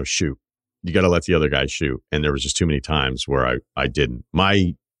guy, shoot. You got to let the other guy shoot. And there was just too many times where I didn't.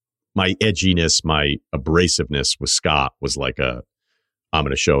 My edginess, my abrasiveness with Scott was like I'm going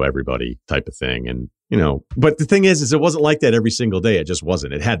to show everybody type of thing. And, but the thing is it wasn't like that every single day. It just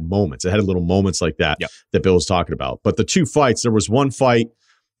wasn't. It had moments. It had little moments like that that Bill was talking about. But the 2 fights, there was one fight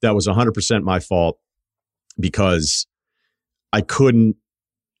that was 100% my fault because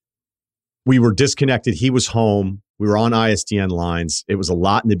we were disconnected. He was home. We were on ISDN lines. It was a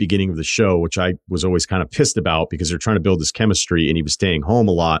lot in the beginning of the show, which I was always kind of pissed about because they're trying to build this chemistry, and he was staying home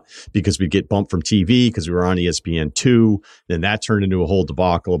a lot because we'd get bumped from TV because we were on ESPN2. Then that turned into a whole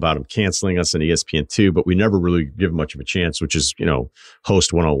debacle about him canceling us on ESPN2, but we never really give him much of a chance, which is,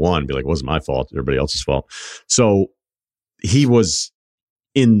 host 101, be like, it wasn't my fault, everybody else's fault. So he was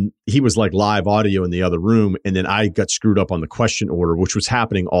like live audio in the other room. And then I got screwed up on the question order, which was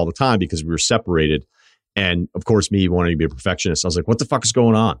happening all the time because we were separated. And of course, me wanting to be a perfectionist, I was like, what the fuck is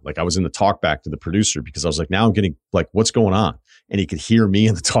going on? Like, I was in the talk back to the producer because I was like, now I'm getting like, what's going on? And he could hear me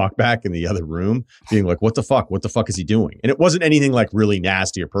in the talk back in the other room being like, what the fuck? What the fuck is he doing? And it wasn't anything like really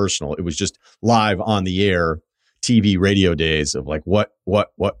nasty or personal. It was just live on the air TV radio days of like, what, like,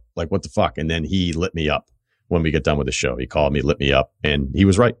 what the fuck? And then he lit me up when we get done with the show. He called me, lit me up, and he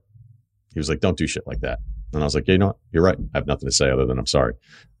was right. He was like, don't do shit like that. And I was like, yeah, you know what? You're right. I have nothing to say other than I'm sorry.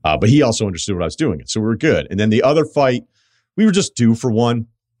 But he also understood what I was doing. So we were good. And then the other fight, we were just due for one.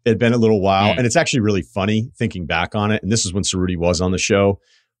 It had been a little while. And it's actually really funny thinking back on it. And this is when Cerruti was on the show,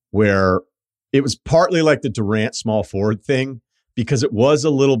 where it was partly like the Durant small forward thing, because it was a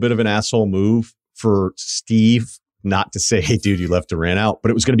little bit of an asshole move for Steve not to say, hey, dude, you left Durant out. But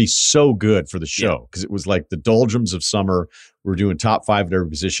it was going to be so good for the show because it was like the doldrums of summer. We were doing top 5 at every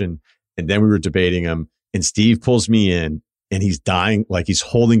position. And then we were debating him. And Steve pulls me in, and he's dying, like he's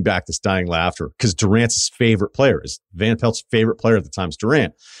holding back this dying laughter because Durant's his favorite player. Is Van Pelt's favorite player at the time is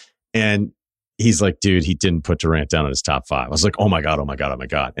Durant. And he's like, dude, he didn't put Durant down in his top 5. I was like, oh my God.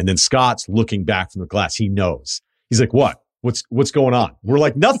 And then Scott's looking back from the glass. He knows. He's like, what? What's going on? We're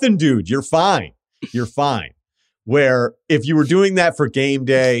like, nothing, dude. You're fine. You're fine. Where if you were doing that for game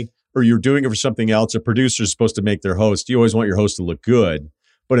day or you're doing it for something else, a producer's supposed to make their host. You always want your host to look good.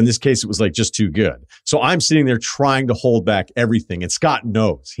 But in this case, it was like just too good. So I'm sitting there trying to hold back everything. And Scott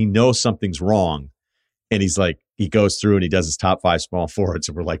knows. He knows something's wrong. And he's like, he goes through and he does his top 5 small forwards.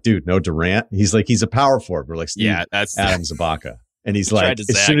 And we're like, dude, no Durant. He's like, he's a power forward. We're like, Steve, that's Adam Ibaka. And he's like,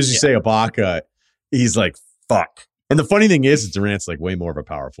 as soon as you say Ibaka, he's like, fuck. And the funny thing is Durant's like way more of a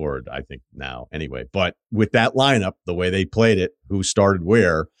power forward, I think, now anyway. But with that lineup, the way they played it, who started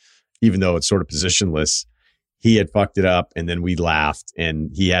where, even though it's sort of positionless, he had fucked it up, and then we laughed,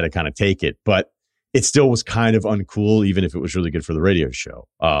 and he had to kind of take it. But it still was kind of uncool, even if it was really good for the radio show.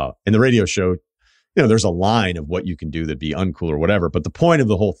 And the radio show, there's a line of what you can do that'd be uncool or whatever. But the point of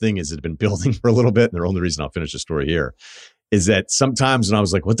the whole thing is it had been building for a little bit. And the only reason I'll finish the story here is that sometimes when I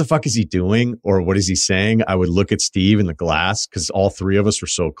was like, what the fuck is he doing? Or what is he saying? I would look at Steve in the glass because all 3 of us were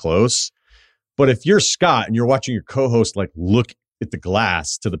so close. But if you're Scott and you're watching your co-host like look at the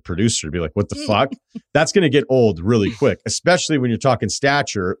glass to the producer to be like, what the fuck? That's going to get old really quick, especially when you're talking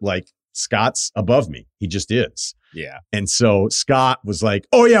stature. Like Scott's above me. He just is. Yeah. And so Scott was like,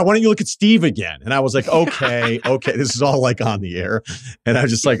 oh yeah, why don't you look at Steve again? And I was like, okay. This is all like on the air. And I was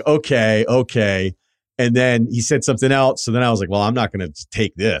just like, okay. And then he said something else. So then I was like, well, I'm not going to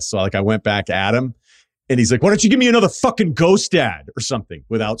take this. So like I went back at him and he's like, why don't you give me another fucking ghost dad or something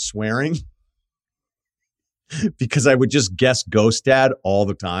without swearing? Because I would just guess Ghost Dad all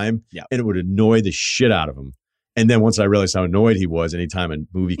the time, and it would annoy the shit out of him. And then once I realized how annoyed he was, anytime a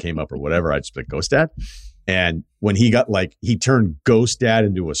movie came up or whatever, I'd just be like, Ghost Dad? And when he got he turned Ghost Dad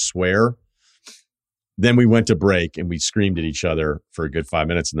into a swear, then we went to break and we screamed at each other for a good 5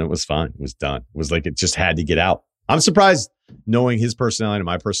 minutes, and then it was fine. It was done. It was like it just had to get out. I'm surprised, knowing his personality and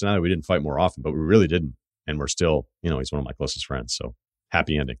my personality, we didn't fight more often, but we really didn't. And we're still, he's one of my closest friends. So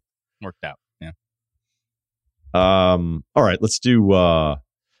happy ending. Worked out. Yeah. All right, let's do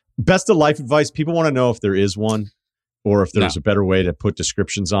best of life advice. People want to know if there is one or if there's a better way to put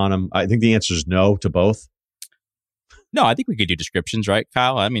descriptions on them. I think the answer is no to both. No, I think we could do descriptions, right,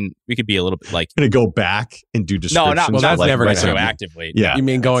 Kyle? I mean, we could be a little bit like... Going to go back and do descriptions? No, not that's like never going to actively. Yeah. You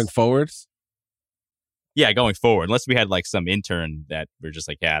mean going forwards? Yeah, going forward. Unless we had like some intern that we're just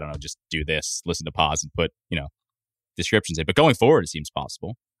like, I don't know, just do this, listen to pause and put, descriptions in. But going forward, it seems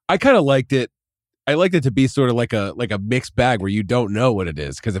possible. I kind of liked it. I liked it to be sort of like a mixed bag where you don't know what it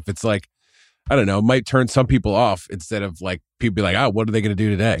is. Because if it's like, I don't know, it might turn some people off instead of like people be like, what are they going to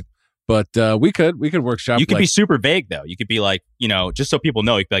do today? But we could workshop. You could be super vague though. You could be like, just so people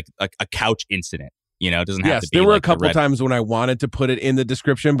know, you could be like a couch incident. It doesn't have to be. There were like a couple times when I wanted to put it in the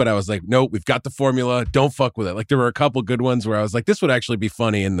description, but I was like, nope, we've got the formula. Don't fuck with it. Like there were a couple good ones where I was like, this would actually be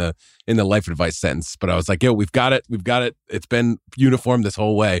funny in the life advice sentence. But I was like, yo, we've got it. It's been uniform this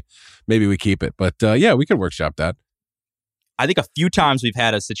whole way. Maybe we keep it. But we could workshop that. I think a few times we've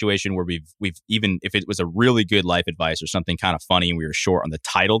had a situation where we've even if it was a really good life advice or something kind of funny and we were short on the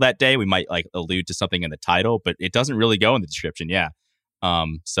title that day, we might like allude to something in the title, but it doesn't really go in the description. Yeah.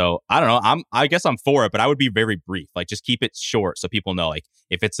 So I don't know. I guess I'm for it, but I would be very brief. Like, just keep it short so people know. Like,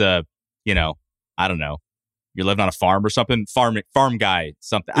 if it's a, I don't know, you're living on a farm or something, farm guy,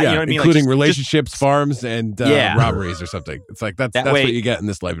 something. Yeah, you know what I mean? Including like, relationships, farms, and robberies or something. It's like that's way, what you get in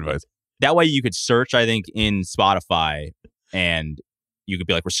this life advice. That way you could search, I think, in Spotify, and you could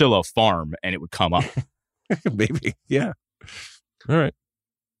be like, Rosillo Farm, and it would come up. Maybe. Yeah. All right.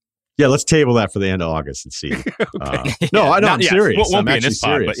 Yeah, let's table that for the end of August and see. Okay. No, I know. I'm serious. Won't I'm be in actually this pod,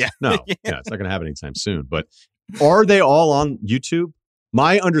 serious. but yeah. No, it's not going to happen anytime soon. But are they all on YouTube?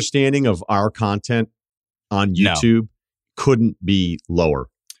 My understanding of our content on YouTube couldn't be lower.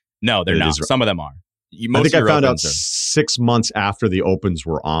 No, they're not. Some of them are. I think I found out 6 months after the opens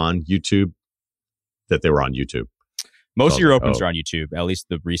were on YouTube that they were on YouTube. Most of your opens are on YouTube, at least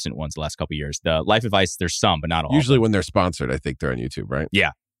the recent ones, the last couple of years. The Life Advice, there's some, but not all. Usually when they're sponsored, I think they're on YouTube, right?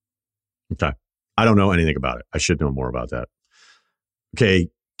 Yeah. Okay. I don't know anything about it. I should know more about that. Okay.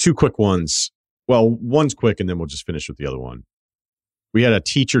 2 quick ones. Well, one's quick and then we'll just finish with the other one. We had a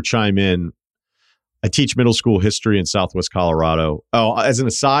teacher chime in. I teach middle school history in Southwest Colorado. Oh, as an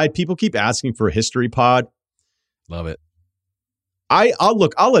aside, people keep asking for a history pod. Love it.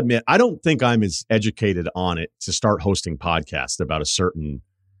 I'll admit, I don't think I'm as educated on it to start hosting podcasts about a certain,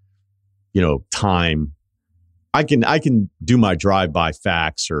 time. I can do my drive-by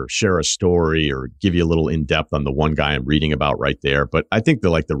facts or share a story or give you a little in-depth on the one guy I'm reading about right there. But I think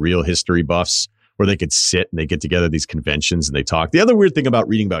the real history buffs where they could sit and they get together these conventions and they talk. The other weird thing about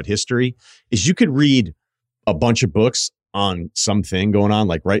reading about history is you could read a bunch of books on something going on.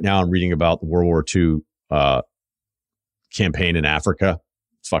 Like right now I'm reading about the World War II campaign in Africa.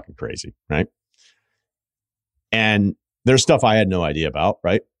 It's fucking crazy, right? And there's stuff I had no idea about,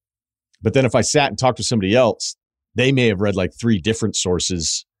 right? But then if I sat and talked to somebody else, they may have read like 3 different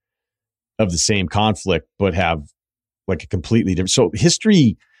sources of the same conflict, but have like a completely different. So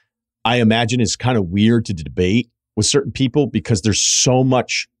history, I imagine, is kind of weird to debate with certain people because there's so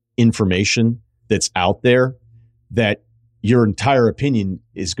much information that's out there that your entire opinion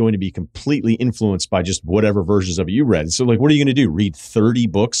is going to be completely influenced by just whatever versions of it you read. So like, what are you going to do? Read 30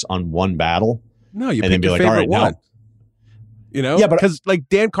 books on one battle? No, you and then be like, all right, one. No. Yeah, but because like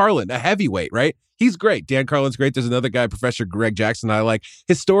Dan Carlin, a heavyweight, right? He's great. Dan Carlin's great. There's another guy, Professor Greg Jackson, I like.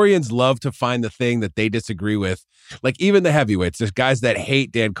 Historians love to find the thing that they disagree with. Like even the heavyweights, there's guys that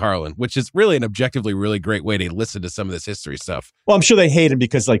hate Dan Carlin, which is really an objectively really great way to listen to some of this history stuff. Well, I'm sure they hate him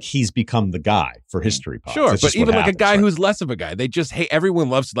because like he's become the guy for history pods. Sure, but even like a guy who's less of a guy, they just hate. Everyone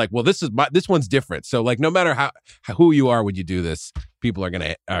loves to like, well, this one's different. So like, no matter who you are when you do this, people are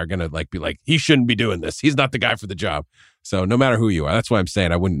gonna like be like, he shouldn't be doing this. He's not the guy for the job. So no matter who you are, that's why I'm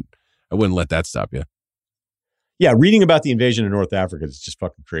saying I wouldn't let that stop you. Yeah, reading about the invasion of North Africa is just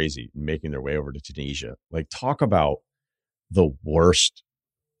fucking crazy. Making their way over to Tunisia, like talk about the worst,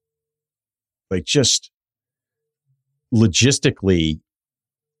 like just logistically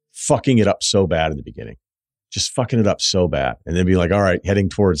fucking it up so bad in the beginning, just fucking it up so bad, and then be like, all right, heading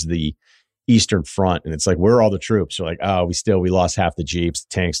towards the Eastern Front, and it's like, where are all the troops? They're like, oh, we lost half the jeeps, the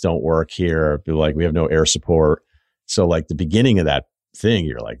tanks don't work here. They're like, we have no air support. So like the beginning of that thing,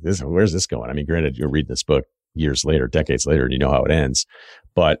 you're like, where's this going? I mean, granted, you're reading this book years later, decades later, and you know how it ends.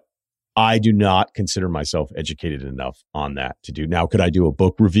 But I do not consider myself educated enough on that to do. Now, could I do a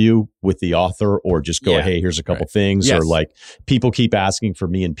book review with the author or just go, hey, here's a couple things? Yes. Or like people keep asking for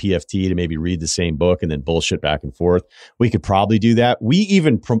me and PFT to maybe read the same book and then bullshit back and forth. We could probably do that. We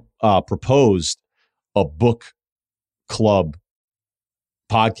even proposed a book club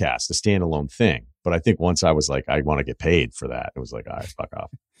podcast, a standalone thing. But I think once I was like, I want to get paid for that. It was like, all right, fuck off.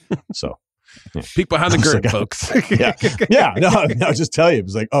 So peek behind the curtain, like, folks. yeah. No, just tell you. It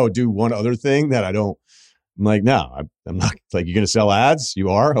was like, oh, do one other thing that I don't. I'm like, no, I'm not. Like, you're going to sell ads? You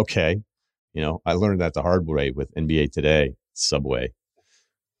are? Okay. I learned that the hard way with NBA Today, Subway.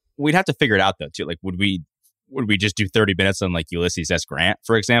 We'd have to figure it out though, too. Like, would we just do 30 minutes on like Ulysses S. Grant,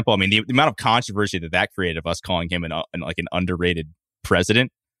 for example? I mean, the amount of controversy that created of us calling him an underrated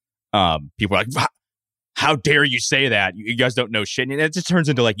president. People are like, how dare you say that? You guys don't know shit. And it just turns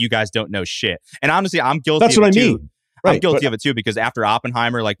into like, you guys don't know shit. And honestly, I'm guilty of it too. That's what I mean. Right, I'm guilty of it too, because after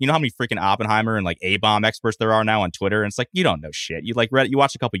Oppenheimer, like, you know how many freaking Oppenheimer and like A-bomb experts there are now on Twitter? And it's like, you don't know shit. You like you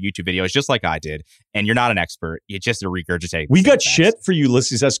watch a couple YouTube videos just like I did, and you're not an expert. You just regurgitate. We got shit for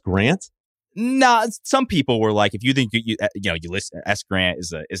Ulysses S. Grant? Nah, some people were like, if you think Ulysses S. Grant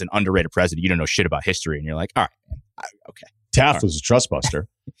is an underrated president, you don't know shit about history. And you're like, all right, man. Okay. Taft was a trust buster.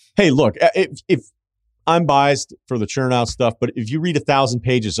 Hey, look, if I'm biased for the Chernow stuff, but if you read 1,000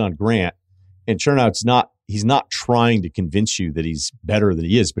 pages on Grant, and Chernow's he's not trying to convince you that he's better than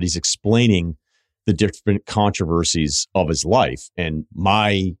he is, but he's explaining the different controversies of his life. And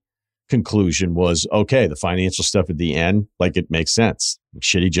my conclusion was, okay, the financial stuff at the end, like, it makes sense.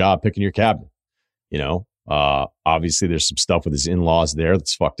 Shitty job picking your cabinet. You know, obviously there's some stuff with his in-laws there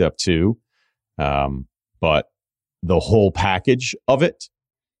that's fucked up too. But the whole package of it,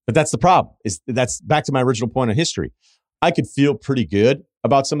 but that's the problem, is that's back to my original point on history. I could feel pretty good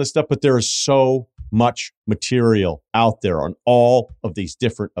about some of this stuff, but there is so much material out there on all of these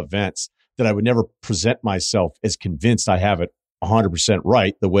different events that I would never present myself as convinced I have it 100%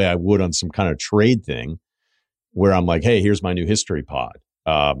 right the way I would on some kind of trade thing where I'm like, hey, here's my new history pod.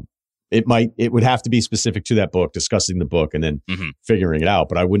 It would have to be specific to that book, discussing the book and then figuring it out.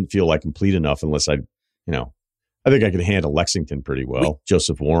 But I wouldn't feel like complete enough unless I think I could handle Lexington pretty well.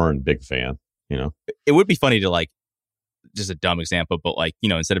 Joseph Warren, big fan, you know. It would be funny to, like, just a dumb example, but, like, you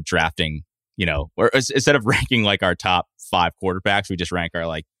know, instead of drafting, you know, or instead of ranking like our top 5 quarterbacks, we just rank our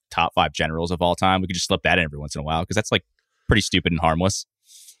like top 5 generals of all time. We could just slip that in every once in a while because that's like pretty stupid and harmless.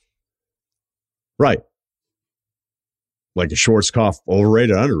 Right. Like a Schwarzkopf,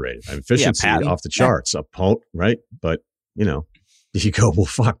 overrated, underrated. I mean, efficiency off the charts. Right? But, you know, you go, well,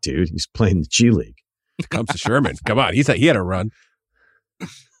 fuck, dude. He's playing the G League. Comes to Sherman. Come on. He had a run.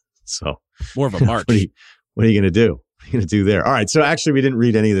 So more of a march. What are you going to do? What are you going to do there? All right. So actually, we didn't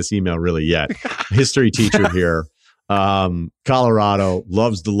read any of this email really yet. History teacher here. Colorado,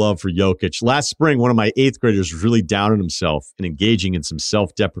 loves the love for Jokic. Last spring, one of my 8th graders was really down on himself and engaging in some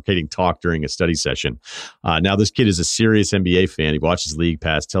self-deprecating talk during a study session. Now, this kid is a serious NBA fan. He watches League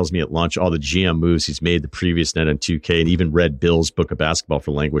Pass, tells me at lunch all the GM moves he's made the previous night on 2K, and even read Bill's book of basketball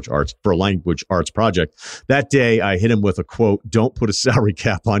for a language arts project. That day, I hit him with a quote, "Don't put a salary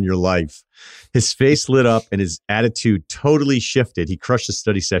cap on your life." His face lit up and his attitude totally shifted. He crushed the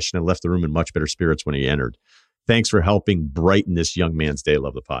study session and left the room in much better spirits when he entered. Thanks for helping brighten this young man's day.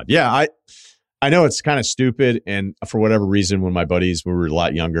 Love the pod. Yeah, I know it's kind of stupid. And for whatever reason, when my buddies were a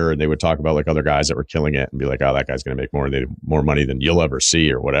lot younger and they would talk about like other guys that were killing it and be like, oh, that guy's going to make more money than you'll ever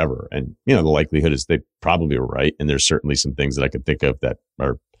see or whatever. And, you know, the likelihood is they probably were right. And there's certainly some things that I could think of that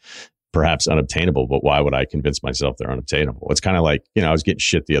are perhaps unobtainable, but why would I convince myself they're unobtainable? It's kind of like, you know, I was getting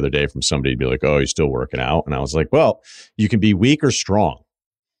shit the other day from somebody to be like, oh, you're still working out. And I was like, well, you can be weak or strong.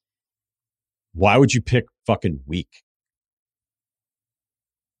 Why would you pick fucking weak?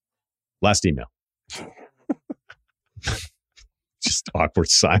 Last email. Just awkward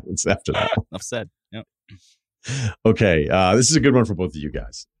silence after that. Enough said. Yep. Okay. This is a good one for both of you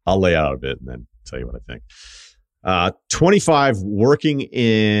guys. I'll lay out a bit and then tell you what I think. 25, working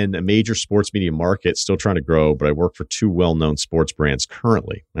in a major sports media market, still trying to grow, but I work for 2 well-known sports brands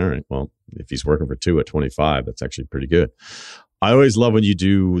currently. All right. Well, if he's working for 2 at 25, that's actually pretty good. I always love when you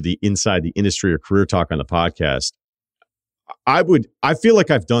do the inside the industry or career talk on the podcast. I feel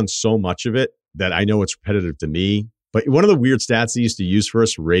like I've done so much of it that I know it's repetitive to me. But one of the weird stats they used to use for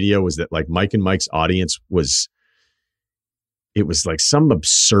us for radio was that like Mike and Mike's audience was like some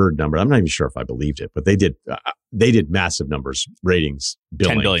absurd number. I'm not even sure if I believed it, but they did massive numbers, ratings,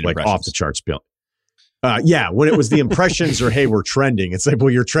 billing, 10 billion like impressions. off the charts billing. Yeah, when it was the impressions or hey, we're trending, it's like,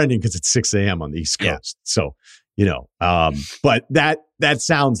 well, you're trending because it's 6 a.m. on the East Coast. Yeah. So, you know, but that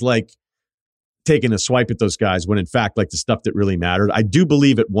sounds like taking a swipe at those guys when in fact, like the stuff that really mattered. I do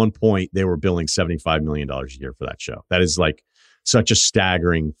believe at one point they were billing $75 million a year for that show. That is like such a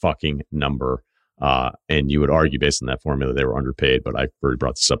staggering fucking number. And you would argue based on that formula, they were underpaid, but I've already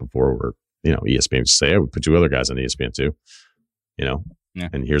brought this up before where, you know, ESPN would say, I would put 2 other guys on ESPN too, you know,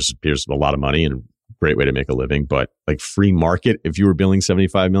 and here's a lot of money and a great way to make a living. But like free market, if you were billing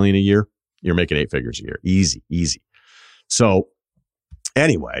 $75 million a year, you're making 8 figures a year. Easy. So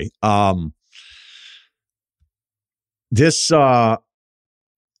anyway, this, I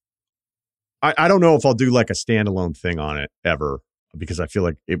don't know if I'll do like a standalone thing on it ever, because I feel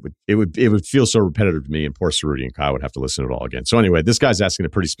like it would feel so repetitive to me, and poor Cerruti and Kyle would have to listen to it all again. So anyway, this guy's asking a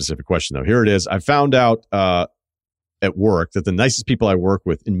pretty specific question though. Here it is. I found out, at work that the nicest people I work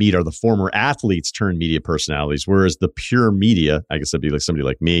with and meet are the former athletes turned media personalities, whereas the pure media, I guess that'd be like somebody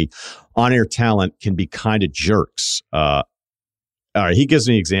like me, on-air talent can be kind of jerks. All right, he gives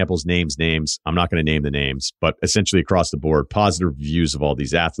me examples, names. I'm not going to name the names, but essentially across the board, positive reviews of all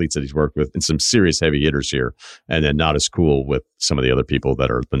these athletes that he's worked with and some serious heavy hitters here, and then not as cool with some of the other people that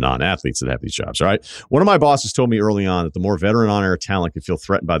are the non-athletes that have these jobs, all right? One of my bosses told me early on that the more veteran on-air talent can feel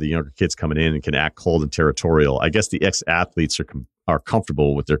threatened by the younger kids coming in and can act cold and territorial. I guess the ex-athletes are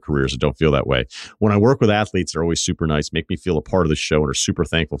comfortable with their careers and don't feel that way. When I work with athletes, they're always super nice, make me feel a part of the show, and are super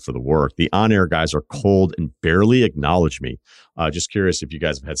thankful for the work. The on-air guys are cold and barely acknowledge me. Just curious if you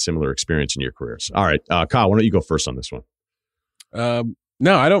guys have had similar experience in your careers. All right, Kyle, why don't you go first on this one?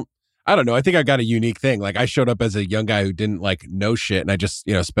 No, I don't I don't know. I think I got a unique thing. Like I showed up as a young guy who didn't like know shit. And I just,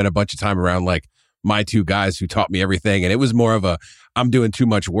 spent a bunch of time around like my two guys who taught me everything. And it was more of I'm doing too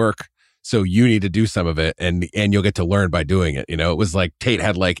much work. So you need to do some of it and you'll get to learn by doing it. It was like Tate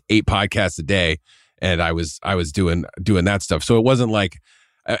had like 8 podcasts a day and I was doing that stuff. So it wasn't like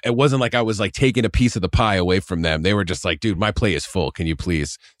I was like taking a piece of the pie away from them. They were just like, dude, my plate is full. Can you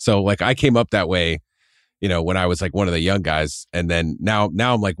please? So like I came up that way, when I was like one of the young guys. And then now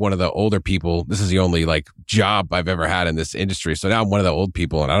I'm like one of the older people. This is the only like job I've ever had in this industry. So now I'm one of the old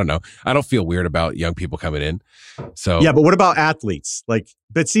people. And I don't know. I don't feel weird about young people coming in. So yeah, but what about athletes? Like,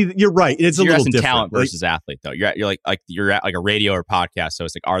 but see, you're right. It's a little different. Talent versus athlete, though. You're at like a radio or podcast. So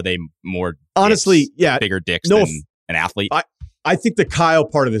it's like, are they more honestly, bigger dicks than an athlete? I think the Kyle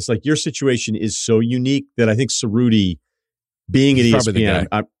part of this, like your situation is so unique that I think Cerruti being at ESPN,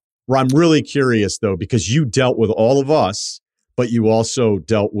 I'm really curious though, because you dealt with all of us, but you also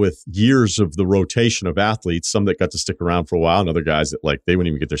dealt with years of the rotation of athletes, some that got to stick around for a while and other guys that like, they wouldn't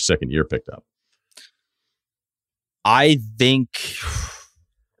even get their second year picked up. I think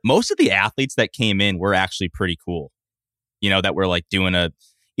most of the athletes that came in were actually pretty cool. That were like doing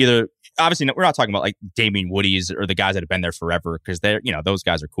obviously we're not talking about like Damien Woody's or the guys that have been there forever because they're, those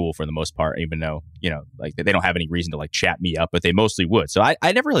guys are cool for the most part, even though, like they don't have any reason to like chat me up, but they mostly would. So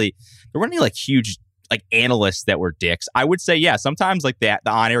I never really, there weren't any like huge like analysts that were dicks. I would say, yeah, sometimes like the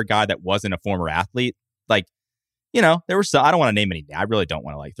on-air guy that wasn't a former athlete, like, there were some, I don't want to name any. I really don't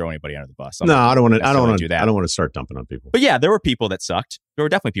want to like throw anybody under the bus. No, I don't want to. I don't want to do that. I don't want to start dumping on people. But yeah, there were people that sucked. There were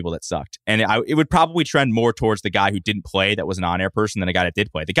definitely people that sucked, and it would probably trend more towards the guy who didn't play, that was an on-air person, than a guy that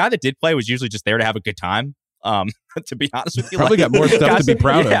did play. The guy that did play was usually just there to have a good time. To be honest with you, probably got more stuff to be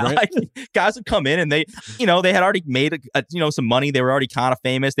proud of, right? Like, guys would come in and they had already made some money. They were already kind of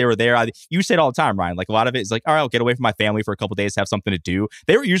famous. They were there. You say it all the time, Ryan. Like a lot of it is like, all right, I'll get away from my family for a couple of days, have something to do.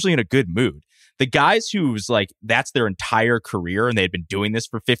 They were usually in a good mood. The guys who's like, that's their entire career and they had been doing this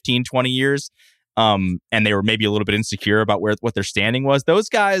for 15, 20 years, and they were maybe a little bit insecure about what their standing was. Those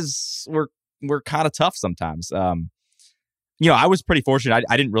guys were kind of tough sometimes. I was pretty fortunate.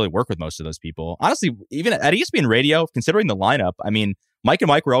 I didn't really work with most of those people. Honestly, even at ESPN Radio, considering the lineup, I mean, Mike and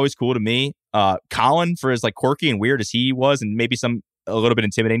Mike were always cool to me. Colin, for as like quirky and weird as he was, and maybe a little bit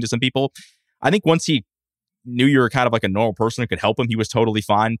intimidating to some people, I think once he knew you were kind of like a normal person and could help him, he was totally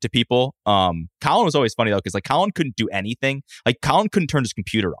fine to people. Colin was always funny though, because like Colin couldn't do anything. Like Colin couldn't turn his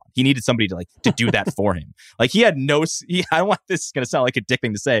computer on. He needed somebody to do that for him. Like he had I don't want this is going to sound like a dick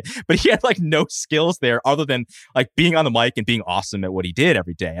thing to say, but he had like no skills there other than like being on the mic and being awesome at what he did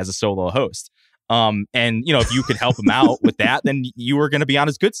every day as a solo host. And if you could help him out with that, then you were going to be on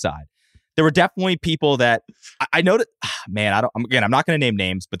his good side. There were definitely people that I noticed, man, I'm not going to name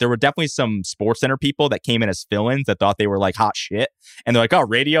names, but there were definitely some SportsCenter people that came in as fill-ins that thought they were like hot shit. And they're like, oh,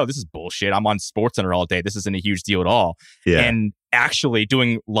 radio, this is bullshit. I'm on SportsCenter all day. This isn't a huge deal at all. Yeah. And actually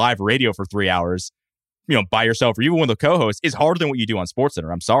doing live radio for 3 hours, by yourself or even with a co-host is harder than what you do on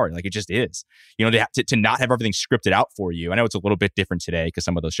SportsCenter. I'm sorry. Like it just is, to not have everything scripted out for you. I know it's a little bit different today because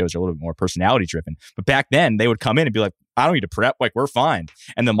some of those shows are a little bit more personality driven, but back then they would come in and be like, I don't need to prep. Like we're fine.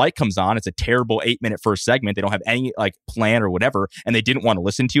 And the mic comes on. It's a terrible 8-minute first segment. They don't have any like plan or whatever. And they didn't want to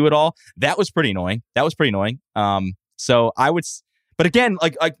listen to you at all. That was pretty annoying. So I would, but again,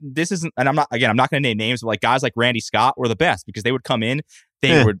 like this isn't, and I'm not going to name names, but like guys like Randy Scott were the best because they would come in.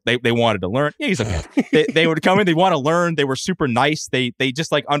 They wanted to learn. Yeah, he's okay. they would come in. They want to learn. They were super nice. They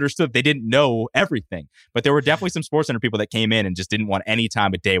just like understood. They didn't know everything, but there were definitely some SportsCenter people that came in and just didn't want any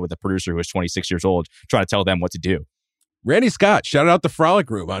time of day with a producer who was 26 years old trying to tell them what to do. Randy Scott shouted out the Frolic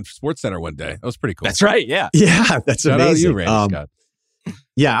Room on SportsCenter one day. That was pretty cool. That's right. Yeah. Yeah, that's Shout amazing. Out to you, Randy Scott.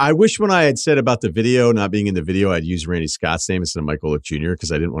 Yeah, I wish when I had said about the video not being in the video, I'd use Randy Scott's name instead of Mike Golic Jr.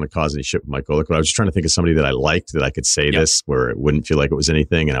 because I didn't want to cause any shit with Mike Golic. But I was just trying to think of somebody that I liked that I could say this where it wouldn't feel like it was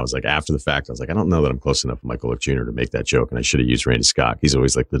anything. And I was like, after the fact, I was like, I don't know that I'm close enough with Mike Golic Jr. to make that joke. And I should have used Randy Scott. He's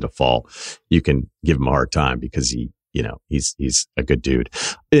always like the default. You can give him a hard time because he's a good dude.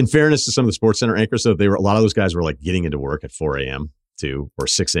 In fairness to some of the SportsCenter anchors, though, a lot of those guys were like getting into work at 4 a.m. or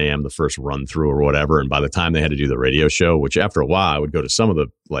 6 a.m. the first run through or whatever. And by the time they had to do the radio show, which after a while I would go to some of the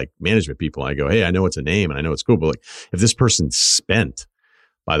like management people and I go, hey, I know it's a name and I know it's cool, but like if this person's spent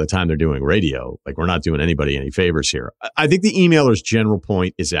by the time they're doing radio, like we're not doing anybody any favors here. I think the emailer's general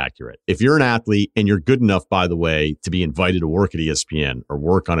point is accurate. If you're an athlete and you're good enough, by the way, to be invited to work at ESPN or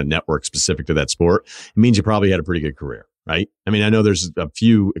work on a network specific to that sport, it means you probably had a pretty good career. Right. I mean, I know there's a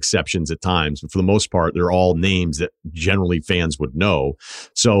few exceptions at times, but for the most part, they're all names that generally fans would know.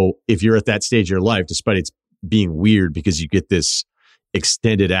 So if you're at that stage of your life, despite it's being weird because you get this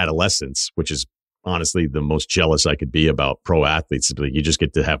extended adolescence, which is honestly the most jealous I could be about pro athletes. Like, you just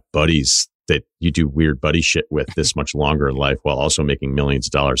get to have buddies that you do weird buddy shit with this much longer in life while also making millions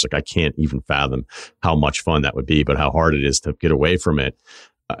of dollars. Like, I can't even fathom how much fun that would be, but how hard it is to get away from it.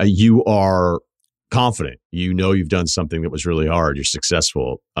 You are confident. You know you've done something that was really hard. You're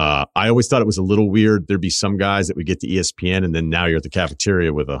successful. I always thought it was a little weird. There'd be some guys that would get to ESPN and then now you're at the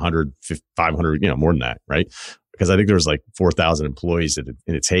cafeteria with 100, 500, more than that, right? Because I think there was like 4,000 employees in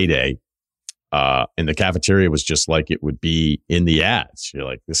its heyday. And the cafeteria was just like it would be in the ads. You're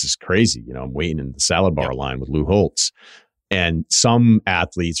like, this is crazy. I'm waiting in the salad bar line with Lou Holtz. And some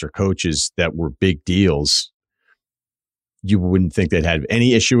athletes or coaches that were big deals, you wouldn't think they'd have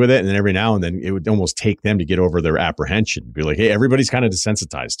any issue with it. And then every now and then it would almost take them to get over their apprehension. Be like, hey, everybody's kind of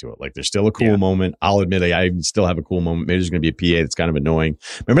desensitized to it. Like, there's still a cool moment. I'll admit I still have a cool moment. Maybe there's going to be a PA that's kind of annoying.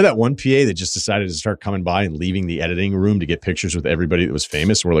 Remember that one PA that just decided to start coming by and leaving the editing room to get pictures with everybody that was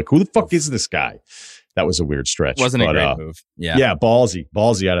famous? And we're like, who the fuck is this guy? That was a weird stretch. Wasn't a great move. Yeah. Yeah,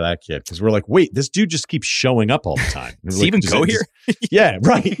 ballsy out of that kid. Because we're like, wait, this dude just keeps showing up all the time. Does he even go here? Yeah,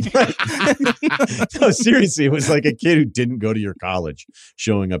 right. No, seriously, it was like a kid who didn't go to your college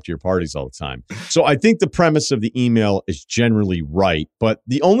showing up to your parties all the time. So I think the premise of the email is generally right. But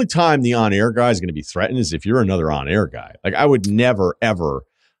the only time the on-air guy is going to be threatened is if you're another on-air guy. Like, I would never, ever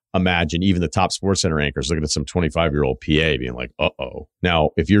imagine even the top SportsCenter anchors looking at some 25-year-old PA being like, uh-oh.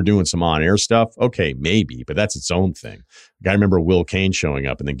 Now, if you're doing some on-air stuff, okay, maybe, but that's its own thing. Like, I remember Will Kane showing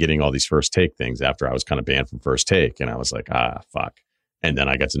up and then getting all these First Take things after I was kind of banned from First Take. And I was like, fuck. And then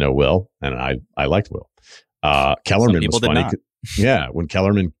I got to know Will, and I liked Will. Kellerman was funny. Yeah, when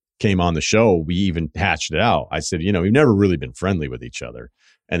Kellerman came on the show, we even hatched it out. I said, we've never really been friendly with each other.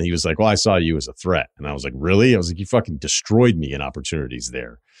 And he was like, well, I saw you as a threat. And I was like, really? I was like, you fucking destroyed me in opportunities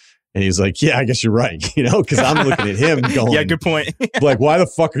there. And he was like, yeah, I guess you're right. Because I'm looking at him going, yeah, good point. Like, why the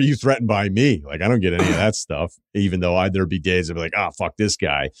fuck are you threatened by me? Like, I don't get any of that stuff, even though there'd be days I'd be like, fuck this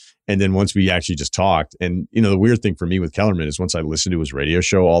guy. And then once we actually just talked, and, the weird thing for me with Kellerman is once I listened to his radio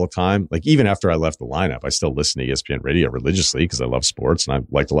show all the time, like even after I left the lineup, I still listen to ESPN radio religiously because I love sports and I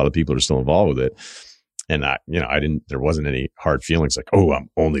liked a lot of people who are still involved with it. And there wasn't any hard feelings like, oh, I'm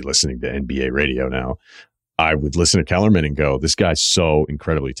only listening to NBA radio now. I would listen to Kellerman and go, this guy's so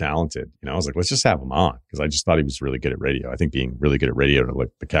incredibly talented. I was like, let's just have him on because I just thought he was really good at radio. I think being really good at radio, to like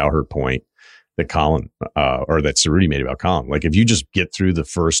the Cowherd point that Colin or that Cerruti made about Colin. Like, if you just get through the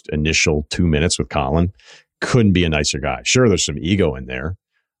first initial 2 minutes with Colin, couldn't be a nicer guy. Sure, there's some ego in there,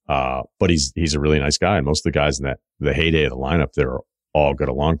 but he's a really nice guy. And most of the guys in the heyday of the lineup, they're all got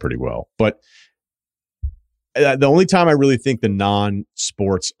along pretty well. But the only time I really think the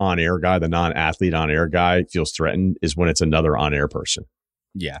non-sports on-air guy, the non-athlete on-air guy feels threatened is when it's another on-air person.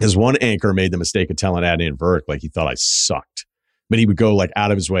 Yeah. Because one anchor made the mistake of telling Adnan Virk like he thought I sucked. But he would go like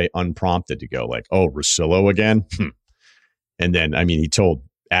out of his way unprompted to go like, oh, Russillo again? And then, he told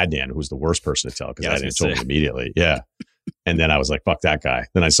Adnan, who was the worst person to tell because Adnan told him immediately. Yeah. And then I was like, fuck that guy.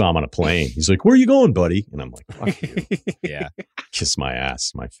 Then I saw him on a plane. He's like, where are you going, buddy? And I'm like, fuck you. Yeah. Kiss my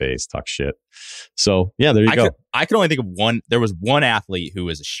ass, my face, talk shit. So, yeah, there you go. I could only think of one. There was one athlete who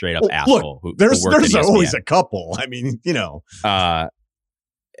was a straight up asshole. Look, there's always a couple. He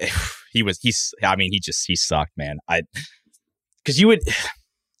sucked, man. Because you would,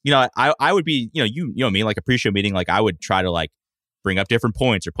 I would be, you know me, like a pre-show meeting, like I would try to like bring up different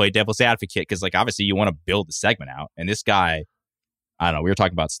points or play devil's advocate because like obviously you want to build the segment out. And this guy, I don't know, we were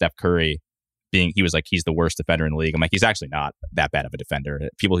talking about Steph Curry he was like, he's the worst defender in the league. I'm like, he's actually not that bad of a defender.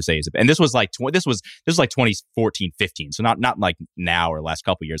 People who say he's and this was like 2014, 15. So not like now or last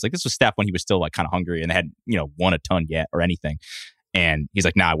couple of years. Like this was Steph when he was still like kind of hungry and had, won a ton yet or anything. And he's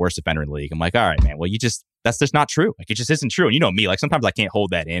like, worst defender in the league. I'm like, all right, man. Well, that's just not true. Like, it just isn't true. And you know me, like sometimes I can't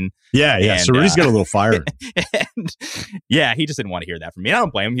hold that in. Yeah. And, so Rudy's got a little fire. And yeah, he just didn't want to hear that from me. And I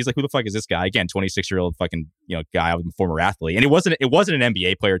don't blame him. He's like, who the fuck is this guy? Again, 26-year-old fucking, guy, former athlete. And it wasn't an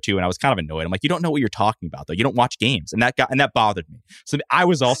NBA player too. And I was kind of annoyed. I'm like, you don't know what you're talking about though. You don't watch games. And that bothered me. So I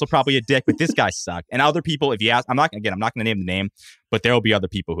was also probably a dick, but this guy sucked. And other people, if you ask, I'm not going to name the name, but there will be other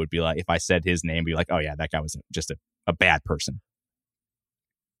people who would be like, if I said his name, be like, oh yeah, that guy was just a bad person.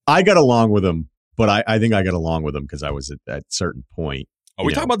 I got along with him, but I think I got along with him because I was at a certain point. Are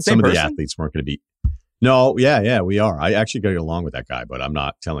we talking about the same person? Some of the athletes weren't going to be. No, yeah, we are. I actually got along with that guy, but I'm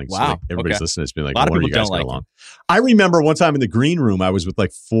not telling. Wow. So everybody's listening has been like, a lot of people you guys don't along. I remember one time in the green room, I was with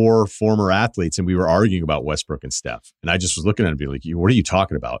like 4 former athletes and we were arguing about Westbrook and Steph. And I just was looking at him and being like, what are you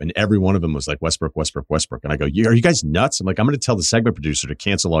talking about? And every one of them was like, Westbrook. And I go, are you guys nuts? I'm like, I'm going to tell the segment producer to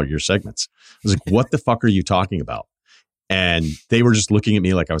cancel all your segments. I was like, what the fuck are you talking about? And they were just looking at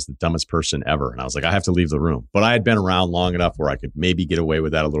me like I was the dumbest person ever. And I was like, I have to leave the room. But I had been around long enough where I could maybe get away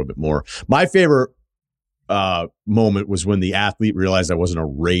with that a little bit more. My favorite moment was when the athlete realized I wasn't a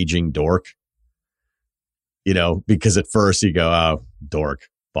raging dork. You know, because at first you go, oh, dork,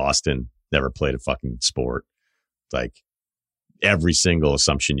 Boston, never played a fucking sport. Like every single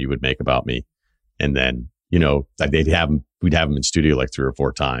assumption you would make about me. And then, you know, like we'd have him in studio like 3 or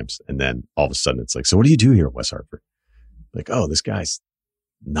 4 times. And then all of a sudden it's like, so what do you do here at West Hartford? Like, oh, this guy's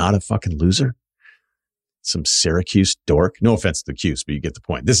not a fucking loser. Some Syracuse dork. No offense to the Cuse, but you get the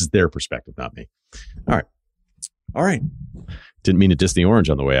point. This is their perspective, not me. All right. Didn't mean to diss the orange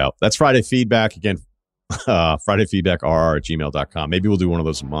on the way out. That's Friday Feedback. Again, Friday Feedback rr@gmail.com. Maybe we'll do one of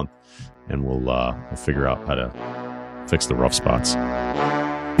those a month and we'll figure out how to fix the rough spots.